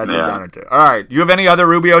a Yeah. downer too. All right, you have any other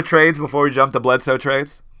Rubio trades before we jump to Bledsoe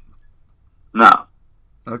trades? No.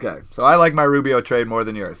 Okay, so I like my Rubio trade more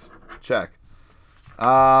than yours. Check.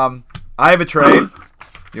 I have a trade.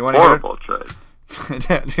 You want to Horrible trade.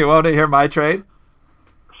 hear? Do you want to hear my trade?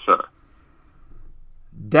 Sure.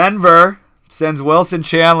 Denver sends Wilson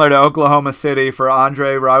Chandler to Oklahoma City for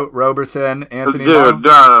Andre Roberson, Anthony. Morrow. Dude,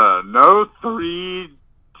 no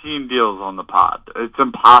 3-team deals on the pod. It's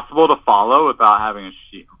impossible to follow without having a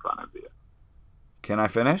sheet in front of you. Can I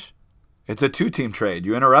finish? It's a 2-team trade.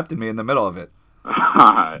 You interrupted me in the middle of it.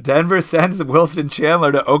 Alright. Denver sends Wilson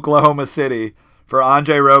Chandler to Oklahoma City for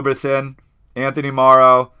Andre Roberson, Anthony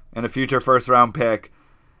Morrow, and a future first-round pick.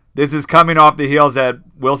 This is coming off the heels that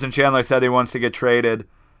Wilson Chandler said he wants to get traded.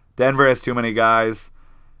 Denver has too many guys.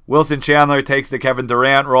 Wilson Chandler takes the Kevin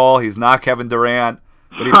Durant role. He's not Kevin Durant,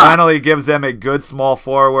 but he finally gives them a good small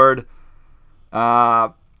forward.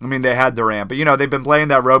 I mean, they had Durant, but, they've been playing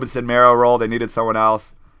that Roberson-Morrow role. They needed someone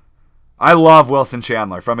else. I love Wilson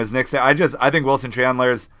Chandler from his Knicks. I think Wilson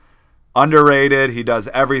Chandler's underrated. He does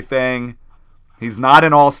everything. He's not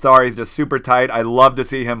an all-star. He's just super tight. I love to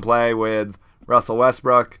see him play with Russell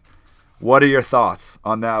Westbrook. What are your thoughts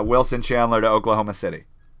on that Wilson Chandler to Oklahoma City?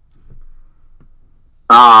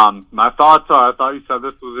 My thoughts are, I thought you said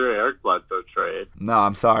this was your Eric Bledsoe trade. No,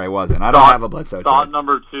 I'm sorry, it wasn't. I don't have a Bledsoe Thought trade.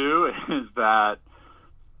 number 2 is that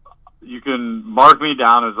you can mark me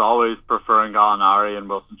down as always preferring Gallinari and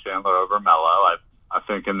Wilson Chandler over Melo. I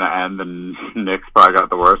think in the end, the Knicks probably got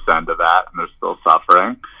the worst end of that, and they're still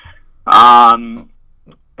suffering.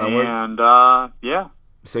 Yeah.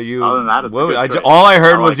 So you, Other than that, it's a good trade. all I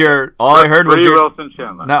heard I was like your, it. all I heard was Free your, Wilson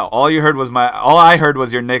Chandler. no, all I heard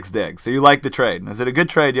was your Knicks dig. So you like the trade. Is it a good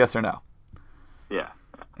trade, yes or no? Yeah.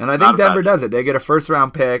 And I Not think a bad Denver does it. They get a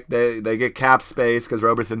first-round pick. They get cap space because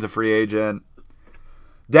Roberson's a free agent.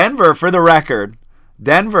 Denver, for the record,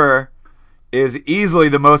 Denver is easily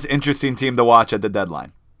the most interesting team to watch at the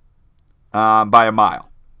deadline by a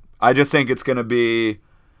mile. I just think it's going to be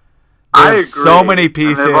I agree. so many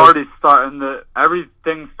pieces. And they've already started.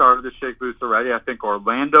 Everything started to shake loose already. I think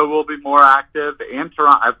Orlando will be more active, and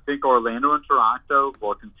Toronto. I think Orlando and Toronto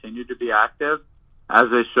will continue to be active, as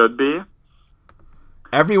they should be.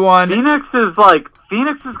 Phoenix has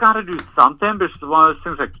got to do something, but it's one of those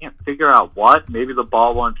things I can't figure out what. Maybe the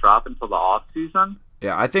ball won't drop until the off season.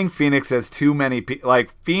 Yeah, I think Phoenix has too many.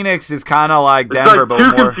 Phoenix is kind of like It's Denver, but too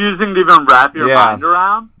more confusing to even wrap your mind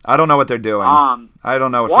around. I don't know what they're doing. I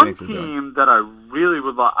don't know what One Phoenix is doing. team that I really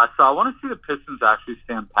would like. I want to see the Pistons actually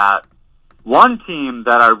stand pat. One team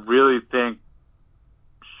that I really think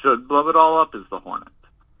should blow it all up is the Hornets.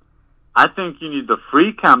 I think you need the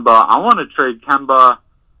free Kemba. I want to trade Kemba.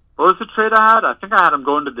 What was the trade I had? I think I had him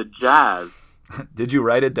going to the Jazz. Did you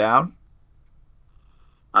write it down?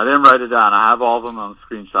 I didn't write it down. I have all of them on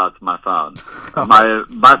screenshots on my phone.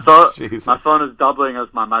 My phone is doubling as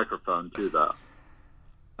my microphone too, though.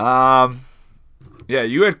 Yeah,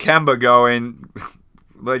 you had Kemba going.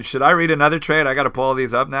 Should I read another trade? I got to pull all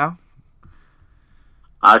these up now.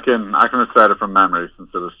 I can recite it from memory since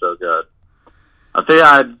it was so good. I think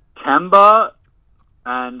I had Kemba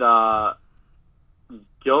and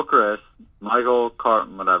Gilchrist, Michael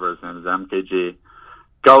Carton, whatever his name is, MKG,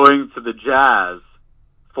 going to the Jazz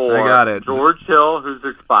for I got it. George Hill, who's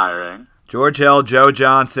expiring. George Hill, Joe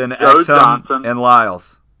Johnson, Exum, and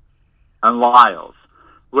Lyles. And Lyles.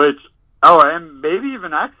 And maybe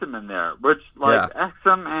even Exum in there,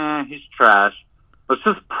 Exum, he's trash. Let's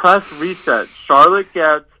just press reset. Charlotte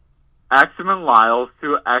gets Exum and Lyles,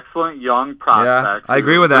 2 excellent young prospects. Yeah, I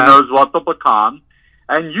agree with that. Who knows what they'll become.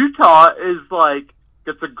 And Utah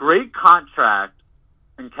gets a great contract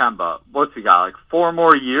in Kemba. What's he got, 4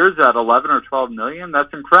 more years at $11 or $12 million?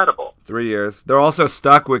 That's incredible. 3 years. They're also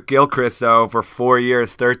stuck with Gilchrist, though, for 4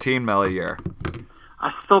 years, $13 million a year.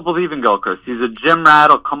 I still believe in Gilchrist. He's a gym rat.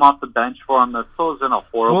 He'll come off the bench for him. That still isn't a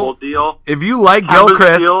horrible deal. If you like Kemba's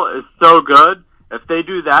Gilchrist, deal is so good. If they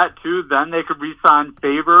do that too, then they could re-sign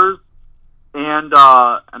Favors and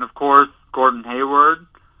of course Gordon Hayward,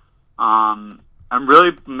 and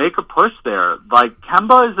really make a push there.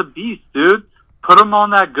 Kemba is a beast, dude. Put him on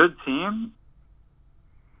that good team.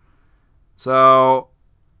 So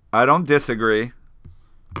I don't disagree.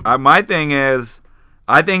 My thing is,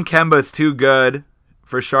 I think Kemba's too good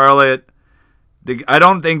for Charlotte. I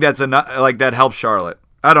don't think that's enough. That helps Charlotte.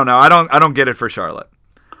 I don't know. I don't get it for Charlotte.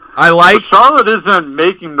 But Charlotte isn't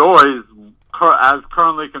making noise as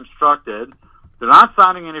currently constructed. They're not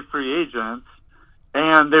signing any free agents,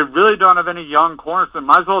 and they really don't have any young cornerstone.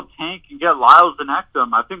 Might as well tank and get Lyles and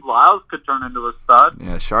Ekdom. I think Lyles could turn into a stud.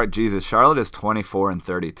 Yeah, Charlotte is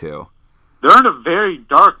 24-32. They're in a very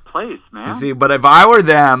dark place, man. You see, but if I were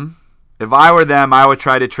them, I would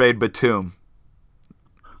try to trade Batum.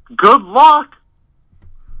 Good luck.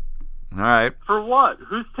 All right. For what?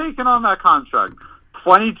 Who's taking on that contract?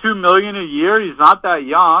 $22 million a year. He's not that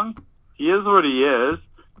young. He is what he is.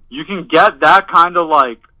 You can get that kind of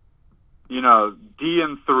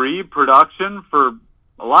D&3 production for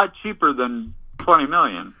a lot cheaper than $20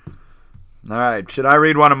 million. All right. Should I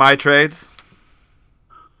read one of my trades?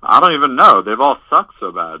 I don't even know. They've all sucked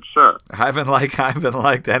so bad. Sure. I haven't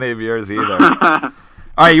liked any of yours either. All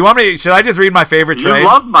right. You want me? Should I just read my favorite trade? You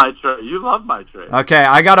love my trade. Okay.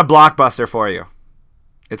 I got a blockbuster for you.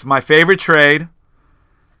 It's my favorite trade.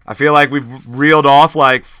 I feel like we've reeled off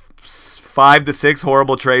 5 to 6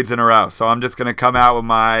 horrible trades in a row. So I'm just going to come out with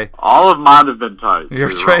my... All of mine have been tight. Your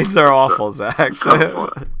trades are awful, Zach. All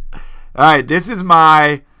right, this is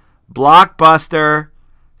my blockbuster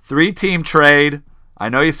 3-team trade. I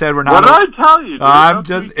know you said we're not... What did I tell you,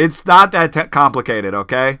 dude? It's not that complicated,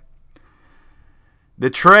 okay? The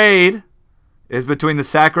trade is between the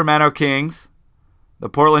Sacramento Kings, the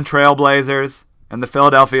Portland Trail Blazers, and the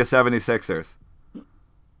Philadelphia 76ers.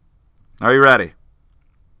 Are you ready?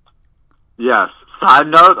 Yes. Side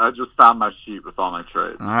note, I just found my sheet with all my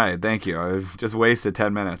trades. All right, thank you. I've just wasted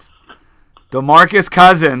 10 minutes. DeMarcus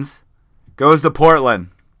Cousins goes to Portland.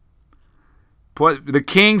 The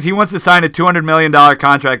Kings, he wants to sign a $200 million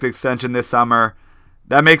contract extension this summer.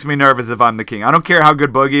 That makes me nervous if I'm the King. I don't care how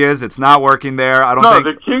good Boogie is. It's not working there.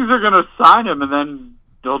 The Kings are going to sign him, and then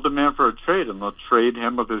they'll demand for a trade, and they'll trade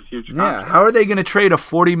him with his huge contract. Yeah, how are they going to trade a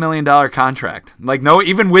 $40 million contract?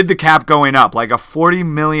 Even with the cap going up, a $40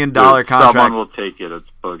 million contract. Someone will take it. It's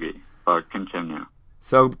Boogie. But continue.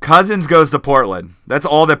 So Cousins goes to Portland. That's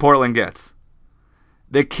all that Portland gets.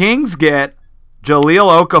 The Kings get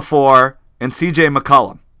Jahlil Okafor and C.J.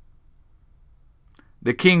 McCollum.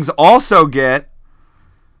 The Kings also get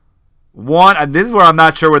this is where I'm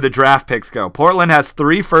not sure where the draft picks go. Portland has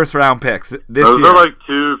 3 first-round picks this year. Those are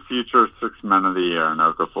 2 future 6 men of the year in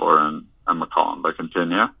Okafor and McCollum. But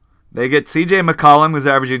continue. They get C.J. McCollum, who's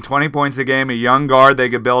averaging 20 points a game, a young guard they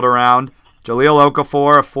could build around. Jahlil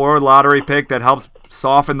Okafor, a 4 lottery pick that helps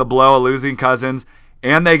soften the blow of losing Cousins.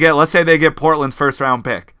 And let's say they get Portland's first-round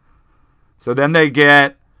pick. So then they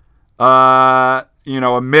get, a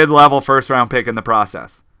mid-level first-round pick in the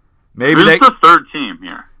process. Who's the third team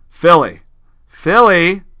here? Philly.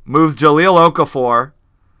 Philly moves Jahlil Okafor,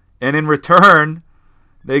 and in return,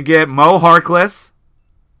 they get Mo Harkless,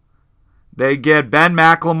 they get Ben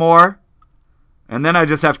McLemore, and then I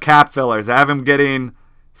just have cap fillers. I have him getting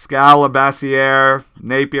Skal, Labissiere,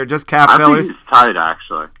 Napier, just cap fillers. I think he's tight,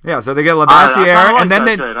 actually. Yeah, so they get Labissiere,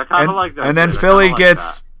 and then Philly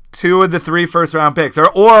gets 2 of the 3 first-round picks,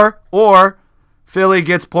 or Philly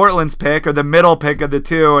gets Portland's pick or the middle pick of the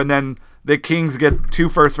 2, and then the Kings get 2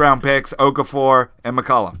 first-round picks, Okafor and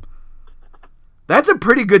McCollum. That's a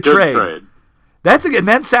pretty good trade. And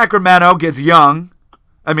then Sacramento gets young.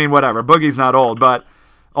 I mean, whatever. Boogie's not old, but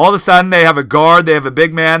all of a sudden they have a guard. They have a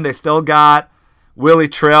big man. They still got Willie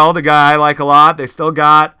Trill, the guy I like a lot.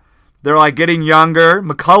 They're getting younger.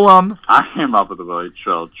 McCollum. I came up with the Willie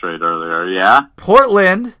Trill trade earlier, yeah.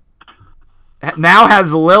 Portland now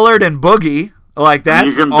has Lillard and Boogie.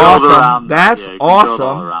 That's awesome. That's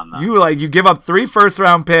awesome. You give up 3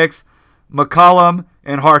 first-round picks, McCollum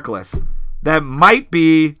and Harkless. That might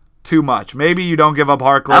be too much. Maybe you don't give up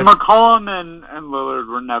Harkless. And McCollum and Lillard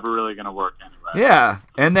were never really going to work anyway. Yeah,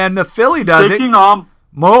 and then the Philly does Speaking it.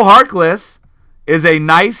 Mo Harkless is a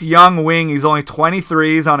nice young wing. He's only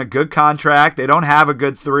 23. He's on a good contract. They don't have a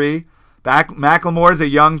good 3. McLemore's a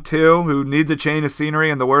young 2 who needs a change of scenery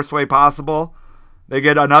in the worst way possible. They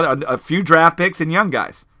get a few draft picks and young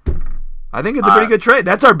guys. I think it's a pretty good trade.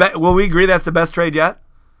 That's our will we agree that's the best trade yet?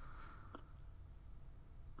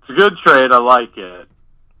 It's a good trade. I like it.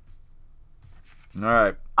 All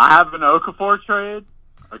right. I have an Okafor trade,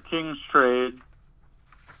 a Kings trade,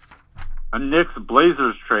 a Knicks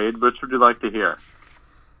Blazers trade. Which would you like to hear?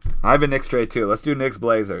 I have a Knicks trade too. Let's do Knicks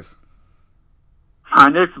Blazers. My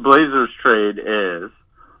Knicks Blazers trade is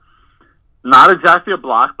not exactly a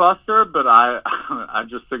blockbuster, but I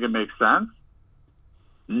just think it makes sense.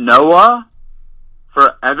 Noah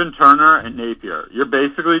for Evan Turner and Napier. You're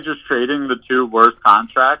basically just trading the 2 worst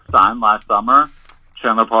contracts signed last summer,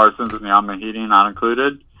 Chandler Parsons and Jan Mahidi not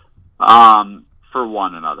included, for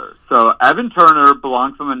one another. So Evan Turner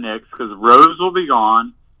belongs on the Knicks because Rose will be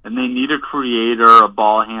gone, and they need a creator, a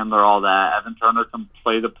ball handler, all that. Evan Turner can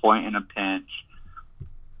play the point in a pinch.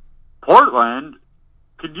 Portland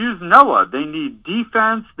could use Noah. They need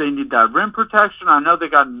defense. They need that rim protection. I know they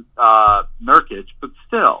got Nurkic, but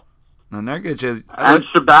still. No, Nurkic is... And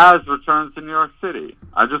Shabazz returns to New York City.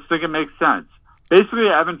 I just think it makes sense. Basically,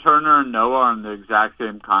 Evan Turner and Noah are on the exact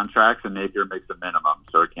same contracts, and Napier makes a minimum,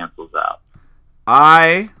 so it cancels out.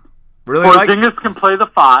 I really Porzingis can play the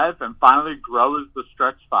 5 and finally grow as the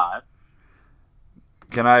stretch 5.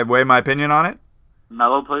 Can I weigh my opinion on it?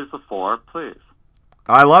 Melo plays the 4, please.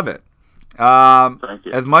 I love it. Thank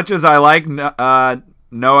you. As much as I like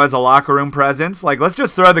Noah's a locker room presence, like, let's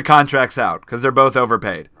just throw the contracts out because they're both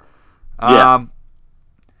overpaid. Yeah.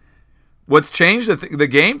 What's changed the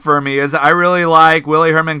game for me is I really like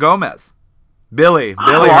Willie Herman Gomez. Billy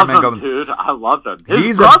Herman Gomez. Dude. I love him.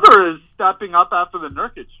 His brother is stepping up after the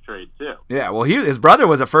Nurkic trade, too. Yeah, well, his brother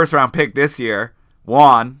was a first-round pick this year,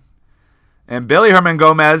 Juan. And Billy Herman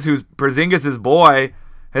Gomez, who's Porzingis' boy,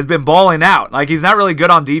 has been balling out. Like, he's not really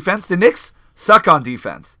good on defense. The Knicks suck on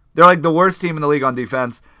defense. They're like the worst team in the league on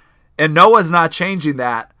defense. And Noah's not changing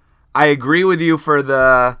that. I agree with you for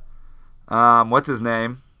the, what's his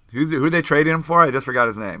name? Who they trading him for? I just forgot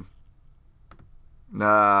his name.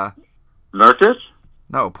 Nurkic?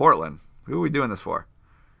 No, Portland. Who are we doing this for?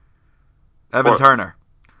 Evan Turner.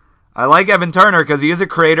 I like Evan Turner because he is a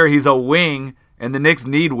creator. He's a wing, and the Knicks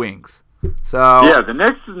need wings. So yeah, the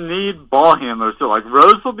Knicks need ball handlers. So, like,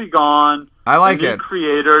 Rose will be gone. I like they need it.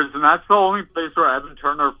 Creators, and that's the only place where Evan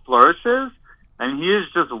Turner flourishes. And he is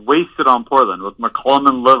just wasted on Portland with McCollum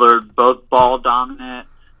and Lillard, both ball dominant.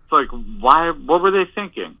 It's like, why? What were they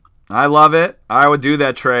thinking? I love it. I would do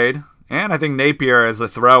that trade. And I think Napier as a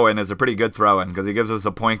throw-in is a pretty good throw-in because he gives us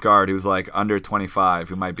a point guard who's like under 25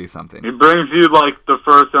 who might be something. He brings you like the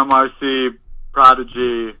first NYC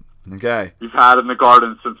prodigy you've had in the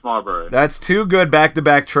Garden since Marbury. That's 2 good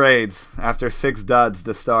back-to-back trades after 6 duds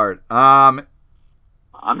to start. I mean,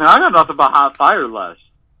 I got nothing but hot fire left.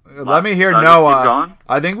 Let me hear Noah.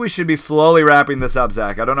 I think we should be slowly wrapping this up,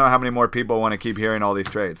 Zach. I don't know how many more people want to keep hearing all these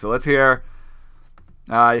trades. So let's hear...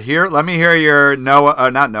 let me hear your your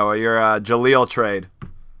Jaleel trade.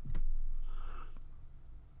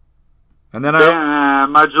 And then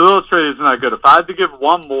my Jaleel trade isn't that good. If I had to give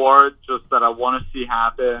one more, just that I want to see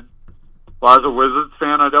happen. Well, as a Wizards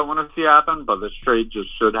fan, I don't want to see happen, but this trade just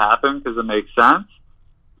should happen because it makes sense.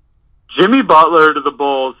 Jimmy Butler to the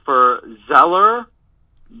Bulls for Zeller,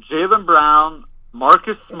 Jaylen Brown,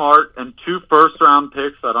 Marcus Smart, and 2 first-round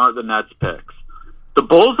picks that aren't the Nets picks. The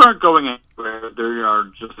Bulls aren't going anywhere. They are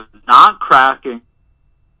just not cracking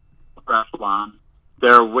the echelon.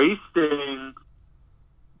 They're wasting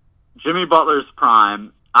Jimmy Butler's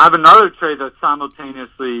prime. I have another trade that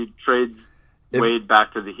simultaneously trades Wade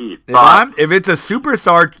back to the Heat. If it's a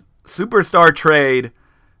superstar trade,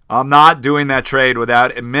 I'm not doing that trade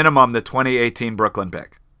without at minimum the 2018 Brooklyn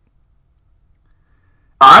pick.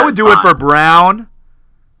 I would do it for Brown,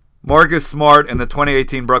 Marcus Smart, and the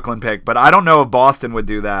 2018 Brooklyn pick, but I don't know if Boston would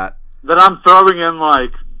do that. Then I'm throwing in,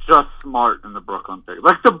 like, just Smart in the Brooklyn pick.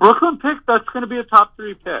 Like, the Brooklyn pick, that's going to be a top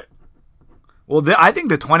 3 pick. Well, I think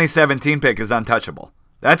the 2017 pick is untouchable.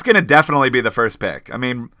 That's going to definitely be the first pick. I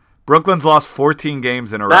mean, Brooklyn's lost 14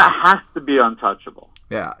 games in a row. That has to be untouchable.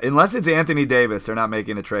 Yeah, unless it's Anthony Davis, they're not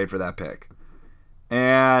making a trade for that pick.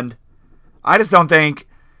 And I just don't think...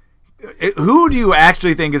 Who do you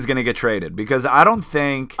actually think is going to get traded? Because I don't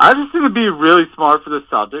think... I just think it'd be really smart for the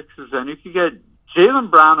Celtics, because then you could get Jaylen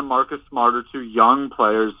Brown and Marcus Smart are 2 young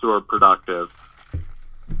players who are productive,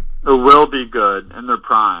 who will be good in their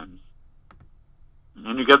primes.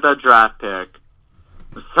 And you get that draft pick.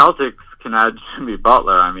 The Celtics can add Jimmy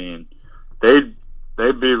Butler. I mean, they'd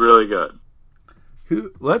be really good.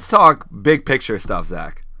 Let's talk big picture stuff,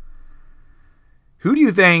 Zach. Who do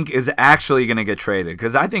you think is actually going to get traded?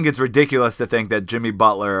 Because I think it's ridiculous to think that Jimmy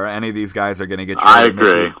Butler or any of these guys are going to get traded. I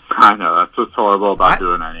agree. I know. That's what's horrible about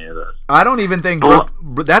doing any of this. I don't even think...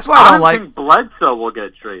 that's why I don't like... think Bledsoe will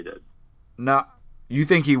get traded. No. You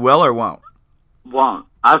think he will or won't? Won't.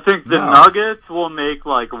 I think the Nuggets will make,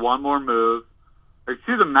 like, one more move. Like,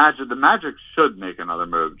 see the Magic. The Magic should make another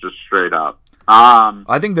move, just straight up.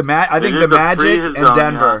 I think the Magic and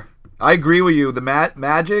Denver. Yeah. I agree with you. The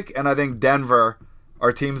Magic and I think Denver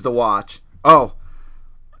are teams to watch. Oh,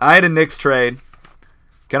 I had a Knicks trade.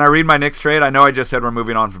 Can I read my Knicks trade? I know I just said we're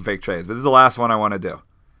moving on from fake trades, but this is the last one I want to do.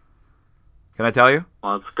 Can I tell you?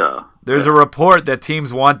 Let's go. There's a report that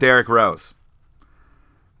teams want Derrick Rose.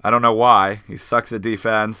 I don't know why. He sucks at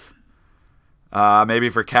defense. Maybe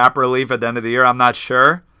for cap relief at the end of the year. I'm not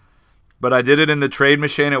sure. but I did it in the trade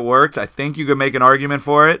machine. It worked. I think you could make an argument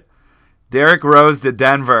for it. Derrick Rose to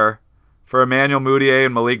Denver for Emmanuel Mudiay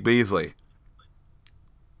and Malik Beasley.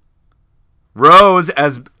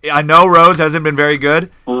 I know Rose hasn't been very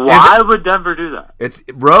good. Why would Denver do that?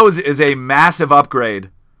 Rose is a massive upgrade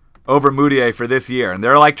over Mudiay for this year, and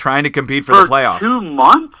they're like trying to compete for the playoffs. 2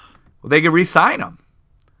 months? Well, they could re-sign him.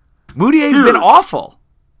 Mudiay's been awful.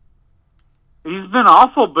 He's been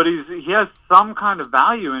awful, but he has some kind of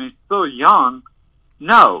value, and he's still young.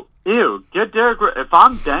 No. Ew. Get Derrick Rose. If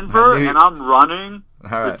I'm Denver and I'm running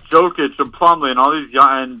with Jokic and Plumlee and all these young,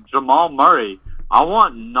 and Jamal Murray, I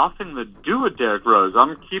want nothing to do with Derrick Rose.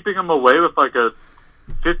 I'm keeping him away with like a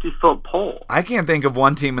 50-foot pole. I can't think of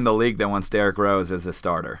one team in the league that wants Derrick Rose as a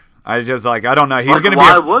starter. I don't know. He's going to be.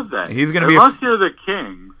 Why would they? He's going to Unless you're the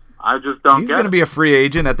Kings, I just don't. He's going to be a free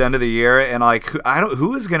agent at the end of the year, and like,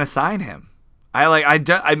 who is going to sign him?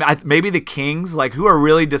 Maybe the Kings. Like, who are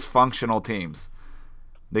really dysfunctional teams?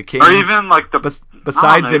 The Kings, or even like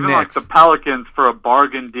besides the Knicks, like the Pelicans for a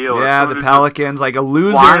bargain deal. Yeah, the Pelicans, like a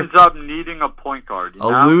loser winds up needing a point guard.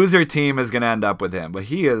 A loser team is going to end up with him, but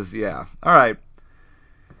he is. Yeah, all right.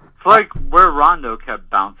 It's like where Rondo kept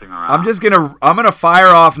bouncing around. I'm gonna fire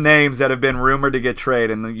off names that have been rumored to get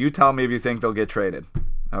traded, and you tell me if you think they'll get traded.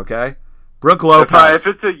 Okay, Brook Lopez. If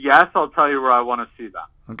it's a yes, I'll tell you where I want to see them.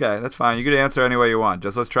 Okay, that's fine. You can answer any way you want.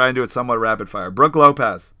 Just let's try and do it somewhat rapid fire. Brook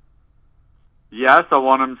Lopez. Yes, I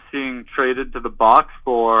want him seeing traded to the Bucks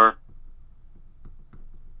for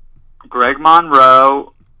Greg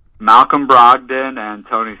Monroe, Malcolm Brogdon, and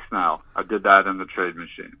Tony Snell. I did that in the trade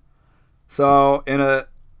machine. So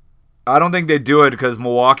I don't think they do it because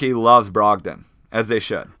Milwaukee loves Brogdon, as they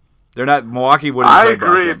should. They're not. Milwaukee wouldn't. I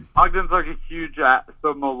agree. Brogdon. Brogdon's like a huge.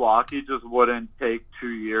 So Milwaukee just wouldn't take 2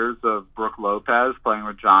 years of Brook Lopez playing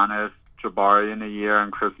with Giannis, Jabari in a year,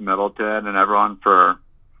 and Chris Middleton, and everyone for.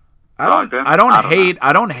 I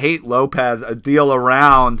don't hate Lopez. A deal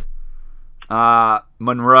around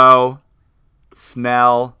Monroe,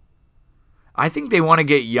 Snell. I think they want to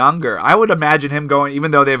get younger. I would imagine him going, even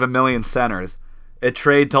though they have a million centers, a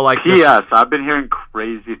trade to like. Yes, I've been hearing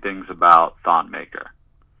crazy things about Thonmaker.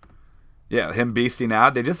 Yeah, him beasting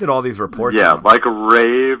out. They just did all these reports. Yeah, like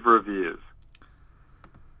rave reviews.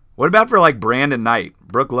 What about for like Brandon Knight,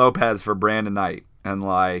 Brook Lopez for Brandon Knight, and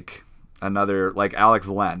like another like Alex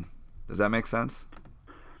Len? Does that make sense?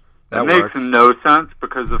 That makes no sense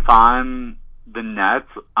because if I'm the Nets,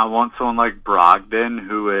 I want someone like Brogdon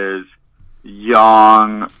who is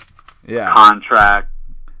young, contract.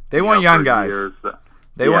 They want young guys.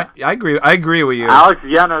 I agree with you. Alex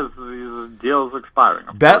Yena's deal is expiring.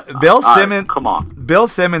 Bill Simmons. Come on. Bill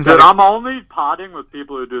Simmons. Dude, I'm only potting with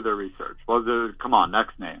people who do their research. Come on,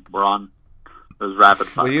 next name. We're on. There's rapid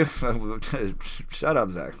fire. Shut up,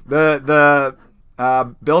 Zach.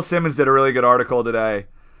 Bill Simmons did a really good article today,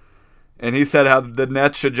 and he said how the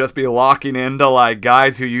Nets should just be locking into like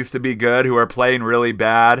guys who used to be good who are playing really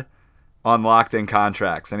bad on locked-in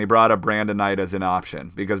contracts. And he brought up Brandon Knight as an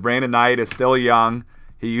option because Brandon Knight is still young.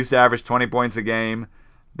 He used to average 20 points a game.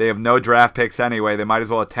 They have no draft picks anyway. They might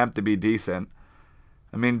as well attempt to be decent.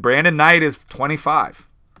 I mean, Brandon Knight is 25.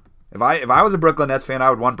 If I was a Brooklyn Nets fan,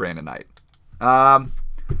 I would want Brandon Knight.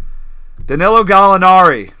 Danilo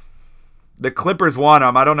Gallinari. The Clippers want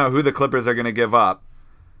him. I don't know who the Clippers are going to give up.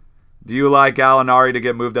 Do you like Gallinari to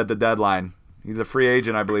get moved at the deadline? He's a free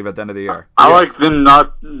agent, I believe, at the end of the year. I like the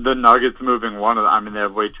Nuggets moving one of them. I mean, they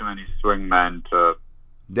have way too many swing men to.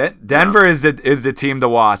 Denver is the team to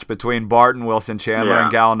watch between Barton, Wilson Chandler,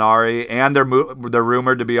 and Gallinari, and they're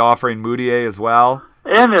rumored to be offering Mudiay as well.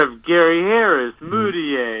 And they have Gary Harris,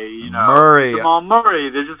 Mudiay, Murray, Jamal Murray.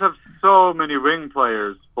 They just have so many wing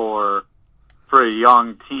players for a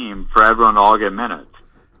young team for everyone to all get minutes.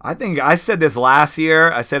 I think I said this last year.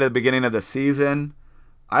 I said at the beginning of the season.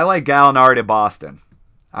 I like Gallinari to Boston.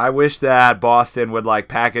 I wish that Boston would like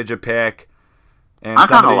package a pick and I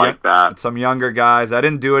kind of like that. Some younger guys. I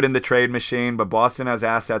didn't do it in the trade machine, but Boston has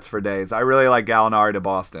assets for days. I really like Gallinari to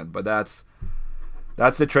Boston, but that's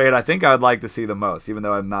the trade I think I would like to see the most, even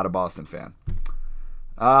though I'm not a Boston fan.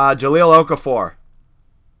 Jahlil Okafor.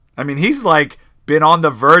 I mean, he's like been on the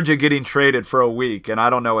verge of getting traded for a week, and I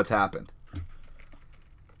don't know what's happened.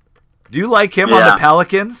 Do you like him on the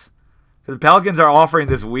Pelicans? Because the Pelicans are offering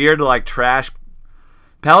this weird, like, trash.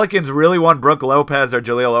 Pelicans really want Brook Lopez or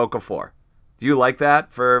Jahlil Okafor. Do you like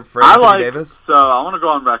that for Anthony Davis? So I want to go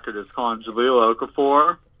on record as calling Jahlil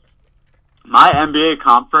Okafor. My NBA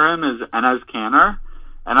comp for him is Enes Kanter,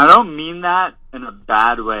 and I don't mean that in a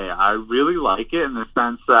bad way. I really like it in the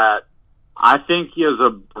sense that I think he has a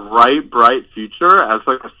bright future as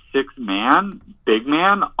like a big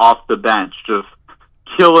man off the bench, just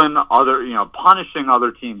killing punishing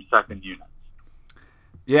other teams' second units.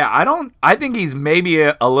 Yeah, I think he's maybe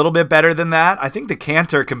a little bit better than that. I think the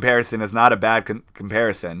Cantor comparison is not a bad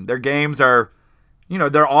comparison. Their games are,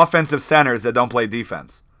 they're offensive centers that don't play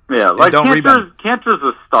defense. Yeah, like Cantor's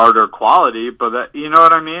a starter quality, but you know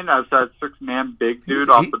what I mean? As that 6-man big dude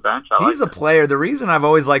off the bench, he's a player. The reason I've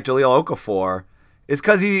always liked Jahlil Okafor is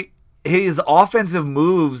because his offensive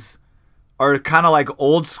moves are kind of like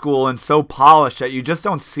old school and so polished that you just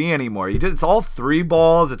don't see anymore. It's all 3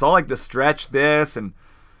 balls. It's all like the stretch this and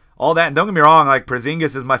all that. And don't get me wrong, like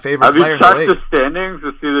Porzingis is my favorite player in the league. Have you checked the standings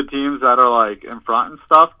to see the teams that are like in front and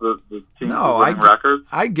stuff? The teams winning records?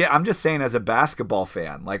 I'm just saying as a basketball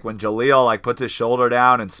fan, like when Jahlil like puts his shoulder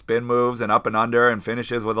down and spin moves and up and under and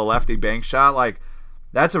finishes with a lefty bank shot, like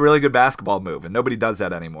that's a really good basketball move, and nobody does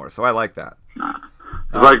that anymore. So I like that.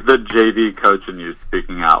 It's like the JV coach and you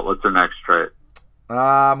speaking out. What's their next trade?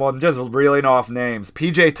 Well, I'm just reeling off names.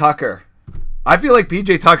 PJ Tucker. I feel like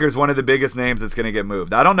PJ Tucker is one of the biggest names that's going to get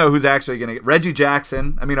moved. I don't know who's actually going to get. Reggie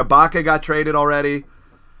Jackson. I mean, Ibaka got traded already.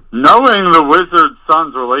 Knowing the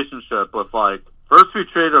Wizards-Suns relationship with, like, first we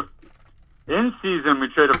trade in season, we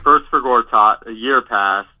trade a first for Gortat, a year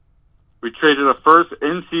passed. We traded a first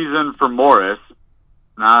in season for Morris.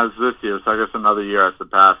 Now it's this year, so I guess another year has to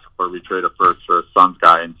pass before we trade a first for a Suns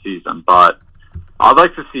guy in season. But I'd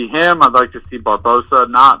like to see him. I'd like to see Barbosa,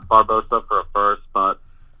 not Barbosa for a first, but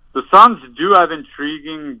the Suns do have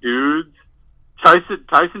intriguing dudes,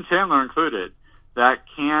 Tyson Chandler included, that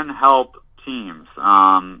can help teams. So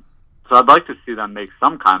I'd like to see them make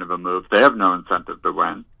some kind of a move. They have no incentive to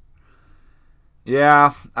win.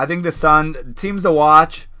 Yeah, I think the Suns, teams to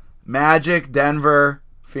watch, Magic, Denver,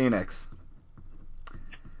 Phoenix.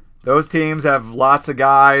 Those teams have lots of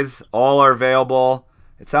guys. All are available.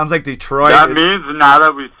 It sounds like Detroit. That means now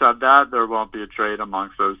that we said that, there won't be a trade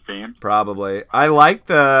amongst those teams. Probably. I like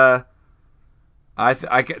the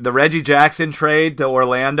Reggie Jackson trade to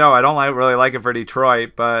Orlando. I don't really like it for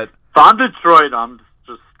Detroit, but if I'm Detroit, I'm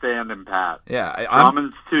just standing pat. Yeah,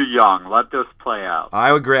 Drummond's too young. Let this play out.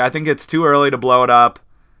 I agree. I think it's too early to blow it up.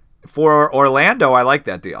 For Orlando, I like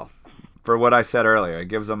that deal. For what I said earlier, it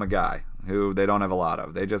gives them a guy who they don't have a lot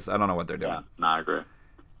of. I don't know what they're doing. Yeah, no, I agree.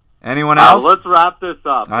 Anyone else? Let's wrap this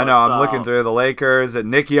up. I know. I'm looking through the Lakers.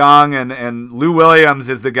 Nick Young and Lou Williams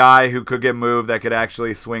is the guy who could get moved that could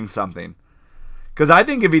actually swing something. Because I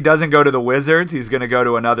think if he doesn't go to the Wizards, he's going to go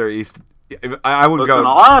to another East. I would go.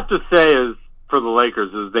 All I have to say is for the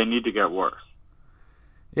Lakers is they need to get worse.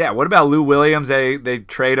 Yeah. What about Lou Williams? They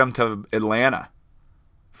trade him to Atlanta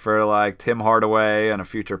for like Tim Hardaway and a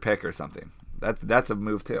future pick or something. That's a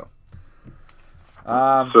move too.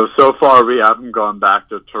 So far we have them going back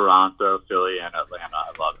to Toronto, Philly, and Atlanta.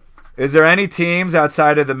 I love it. Is there any teams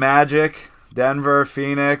outside of the Magic, Denver,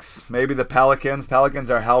 Phoenix, maybe the Pelicans?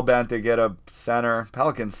 Pelicans are hell-bent to get a center.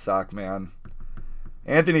 Pelicans suck, man.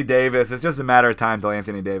 Anthony Davis, it's just a matter of time till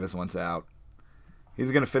Anthony Davis wants out.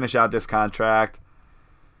 He's going to finish out this contract.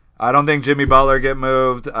 I don't think Jimmy Butler get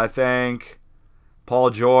moved. I think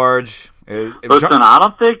Paul George. I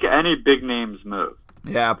don't think any big names move.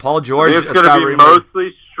 Yeah, Paul George. It's going to be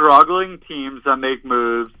mostly struggling teams that make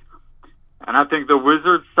moves. And I think the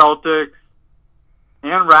Wizards, Celtics,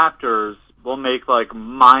 and Raptors will make like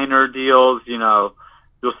minor deals. You'll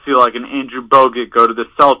see like an Andrew Bogut go to the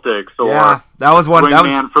Celtics, or that was one.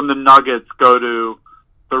 Man from the Nuggets go to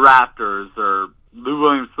the Raptors, or Lou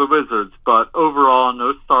Williams to the Wizards. But overall,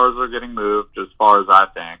 no stars are getting moved, as far as I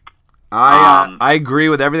think. I agree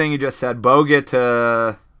with everything you just said. Bogut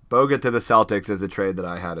to the Celtics is a trade that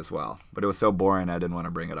I had as well, but it was so boring I didn't want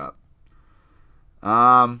to bring it up.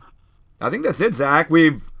 I think that's it, Zach.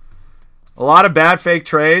 We've a lot of bad fake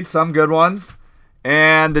trades, some good ones,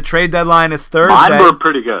 and the trade deadline is Thursday. Mine were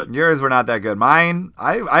pretty good. Yours were not that good. Mine,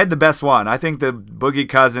 I had the best one. I think the Boogie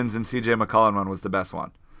Cousins and C.J. McCollum one was the best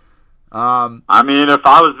one. I mean, if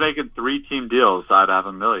I was making 3-team deals, I'd have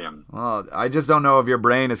 $1 million. Well, I just don't know if your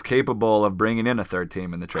brain is capable of bringing in a third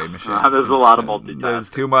team in the trade machine. There's a lot of multitasking. There's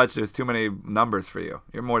too much. There's too many numbers for you.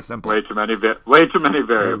 You're more simple. Way too many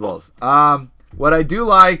variables. What I do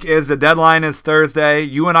like is the deadline is Thursday.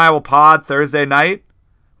 You and I will pod Thursday night.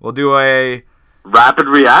 We'll do a rapid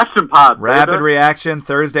reaction pod. Rapid reaction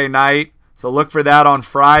Thursday night. So look for that on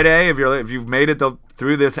Friday. If you've made it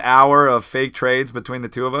through this hour of fake trades between the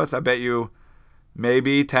two of us, I bet you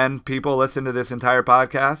maybe 10 people listen to this entire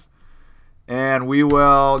podcast. And we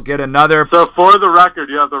will get another. So for the record,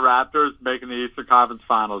 you have the Raptors making the Eastern Conference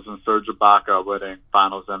Finals and Serge Ibaka winning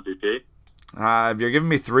Finals MVP. If you're giving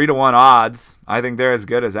me 3-1 odds, I think they're as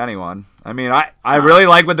good as anyone. I mean, I really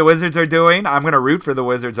like what the Wizards are doing. I'm going to root for the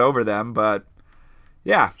Wizards over them, but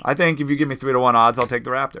Yeah, I think if you give me 3-1 odds, I'll take the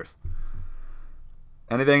Raptors.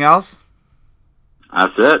 Anything else?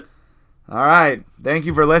 That's it. All right. Thank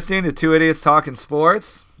you for listening to Two Idiots Talking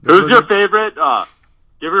Sports. Who's your favorite?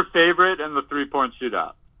 Give her favorite in the 3-point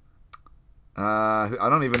shootout. I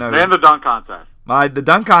don't even know. And the dunk contest. The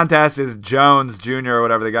dunk contest is Jones Jr. or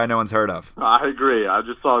whatever, the guy no one's heard of. I agree. I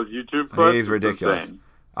just saw his YouTube clip. He's ridiculous. Insane.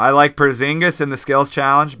 I like Porzingis in the skills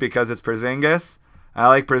challenge because it's Porzingis. I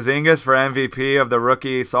like Porzingis for MVP of the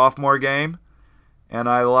rookie sophomore game. And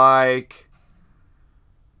I like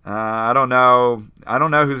I don't know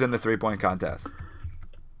who's in the 3-point contest.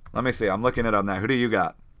 Let me see. I'm looking it up now. Who do you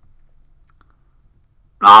got?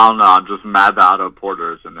 I don't know. I'm just mad that Otto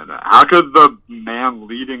Porter isn't in it. How could the man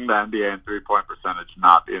leading the NBA in 3-point percentage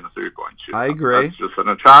not be in the 3-point shootout? I agree. That's just an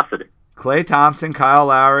atrocity. Klay Thompson, Kyle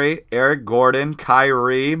Lowry, Eric Gordon,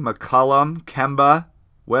 Kyrie, McCollum, Kemba,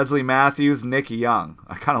 Wesley Matthews, Nick Young.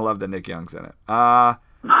 I kind of love that Nick Young's in it. I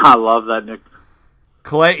love that Nick.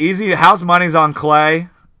 Klay, easy. House money's on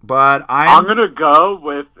Klay, but I'm going to go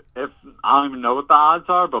with, if I don't even know what the odds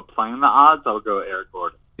are, but playing the odds, I'll go Eric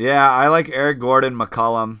Gordon. Yeah, I like Eric Gordon,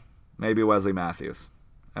 McCollum, maybe Wesley Matthews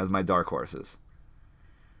as my dark horses.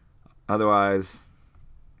 Otherwise,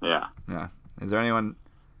 yeah. Is there anyone?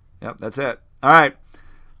 Yep, that's it. All right.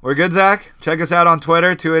 We're good, Zach. Check us out on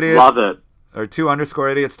Twitter, 2 Idiots. Love it. Or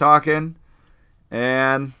 2_idiots talking.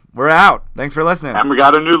 And we're out. Thanks for listening. And we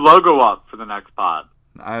got a new logo up for the next pod.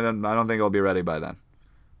 I don't think it'll be ready by then.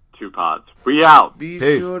 2 pods. We out. Be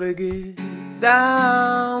Peace. sure to get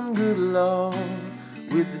down, good Lord,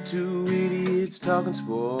 with the 2 idiots talking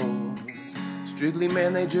sports. Strictly,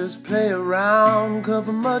 man, they just play around,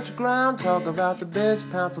 cover much ground, talk about the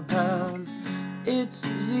best pound for pound. It's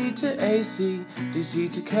Z to AC,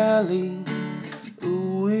 DC to Cali.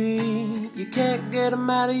 Ooh-wee, you can't get them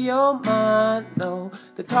out of your mind, no.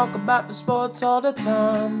 They talk about the sports all the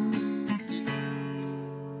time.